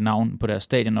med at have et navn på deres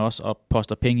stadion også, og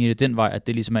poster penge i det den vej, at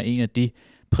det ligesom er en af de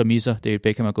præmisser, David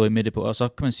Beckham har gået med det på. Og så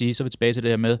kan man sige, så er vi tilbage til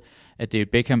det her med, at David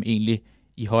Beckham egentlig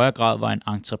i højere grad var en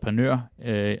entreprenør,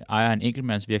 ejer en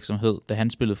enkeltmandsvirksomhed, da han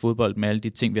spillede fodbold med alle de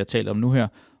ting, vi har talt om nu her.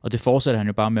 Og det fortsætter han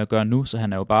jo bare med at gøre nu, så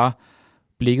han er jo bare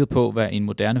blikket på, hvad en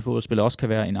moderne fodboldspiller også kan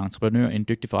være, en entreprenør, en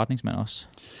dygtig forretningsmand også.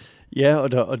 Ja,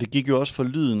 og det gik jo også for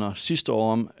lyden sidste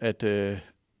år om,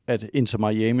 at Inter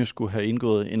Miami skulle have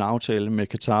indgået en aftale med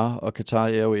Qatar og Qatar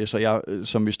Airways, og jeg,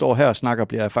 som vi står her og snakker,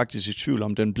 bliver jeg faktisk i tvivl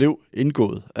om, den blev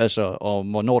indgået, altså, og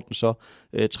hvornår den så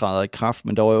træder i kraft.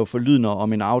 Men der var jo for lyden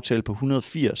om en aftale på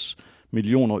 180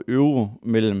 millioner euro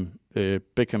mellem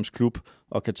Beckhams klub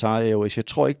og Qatar Airways. Jeg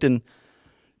tror ikke, den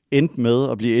endte med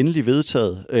at blive endelig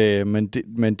vedtaget,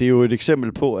 men det er jo et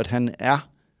eksempel på, at han er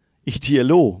i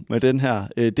dialog med den her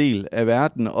del af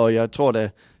verden, og jeg tror da,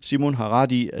 Simon har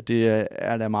ret i, at det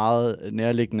er da meget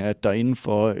nærliggende, at der inden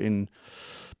for en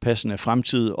passende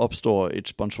fremtid opstår et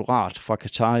sponsorat fra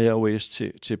Qatar Airways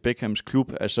til Beckhams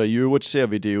klub. Altså i øvrigt ser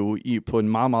vi det jo på en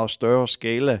meget, meget større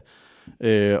skala,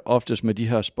 oftest med de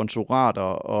her sponsorater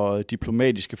og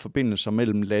diplomatiske forbindelser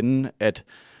mellem lande, at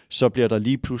så bliver der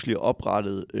lige pludselig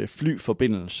oprettet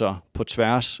flyforbindelser på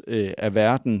tværs af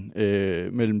verden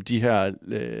mellem de her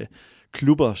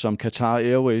klubber, som Qatar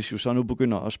Airways jo så nu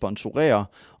begynder at sponsorere,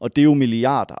 og det er jo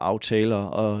milliardaftaler,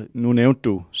 og nu nævnte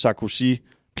du Sarkozy,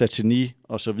 Platini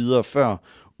og så videre før,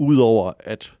 udover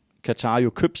at Qatar jo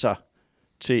købte sig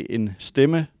til en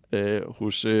stemme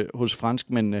hos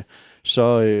franskmændene,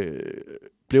 så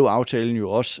blev aftalen jo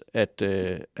også,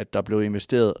 at der blev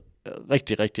investeret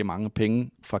rigtig, rigtig mange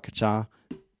penge fra Qatar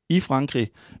i Frankrig,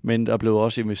 men der blev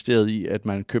også investeret i, at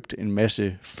man købte en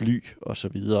masse fly og så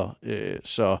videre.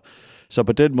 Så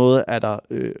på den måde er der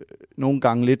nogle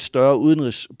gange lidt større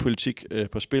udenrigspolitik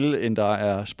på spil, end der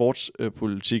er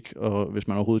sportspolitik, og hvis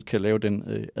man overhovedet kan lave den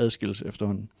adskillelse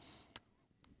efterhånden.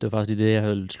 Det var faktisk det, jeg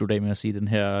havde slutte af med at sige, den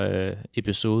her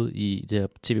episode i det her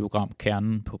tv-program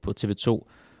Kernen på TV2,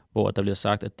 hvor der bliver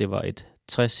sagt, at det var et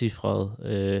 60-cifret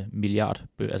milliard,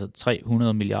 altså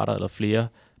 300 milliarder eller flere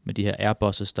med de her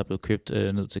Airbusses, der blev købt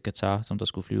ned til Qatar, som der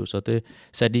skulle flyve. Så det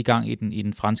satte i gang i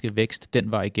den franske vækst,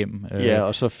 den var igennem. Ja,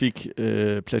 og så fik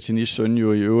Platinis søn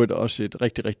jo i øvrigt også et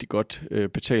rigtig, rigtig godt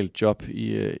betalt job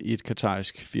i et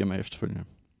qatarisk firma efterfølgende.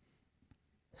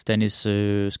 Stanis,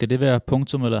 skal det være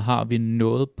punktum, eller har vi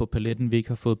noget på paletten, vi ikke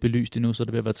har fået belyst endnu, så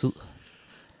det vil være tid?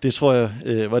 Det tror jeg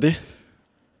var det.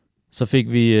 Så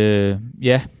fik vi,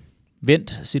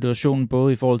 vendt situationen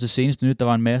både i forhold til seneste nyt. Der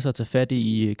var en masse at tage fat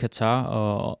i Qatar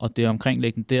og det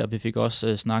omkringliggende der. Vi fik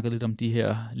også snakket lidt om de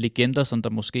her legender, som der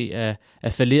måske er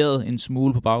falderet en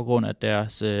smule på baggrund af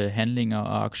deres handlinger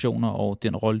og aktioner og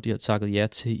den rolle, de har takket ja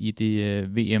til i det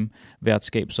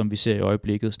VM-værtskab, som vi ser i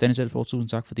øjeblikket. Stanis Elsborg, tusind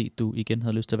tak, fordi du igen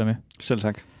havde lyst til at være med. Selv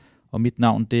tak. Og mit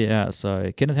navn, det er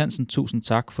altså Kenneth Hansen. Tusind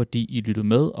tak, fordi I lyttede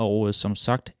med, og som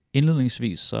sagt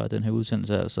indledningsvis, så er den her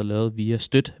udsendelse altså lavet via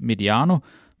Støt Mediano.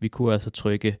 Vi kunne altså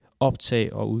trykke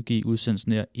optag og udgive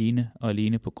udsendelsen her ene og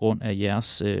alene på grund af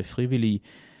jeres frivillige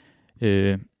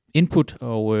input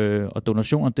og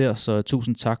donationer der, så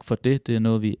tusind tak for det. Det er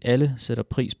noget, vi alle sætter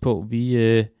pris på.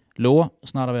 Vi lover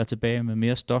snart at være tilbage med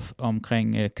mere stof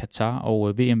omkring Qatar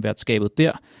og VM-værtskabet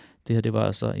der. Det her, det var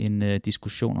altså en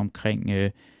diskussion omkring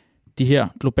de her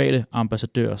globale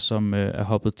ambassadører, som er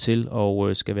hoppet til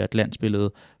og skal være et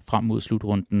landsbillede frem mod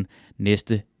slutrunden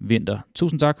næste vinter.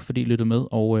 Tusind tak, fordi I lyttede med,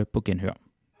 og på genhør.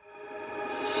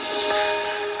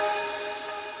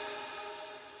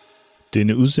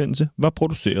 Denne udsendelse var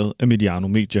produceret af Mediano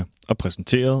Media og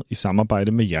præsenteret i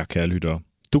samarbejde med jer, kære lyttere.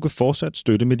 Du kan fortsat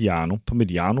støtte Mediano på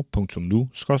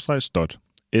mediano.nu/stot.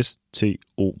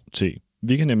 STOT.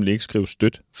 Vi kan nemlig ikke skrive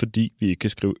støt, fordi vi ikke kan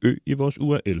skrive ø i vores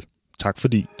URL. Tak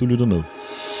fordi du lyttede med.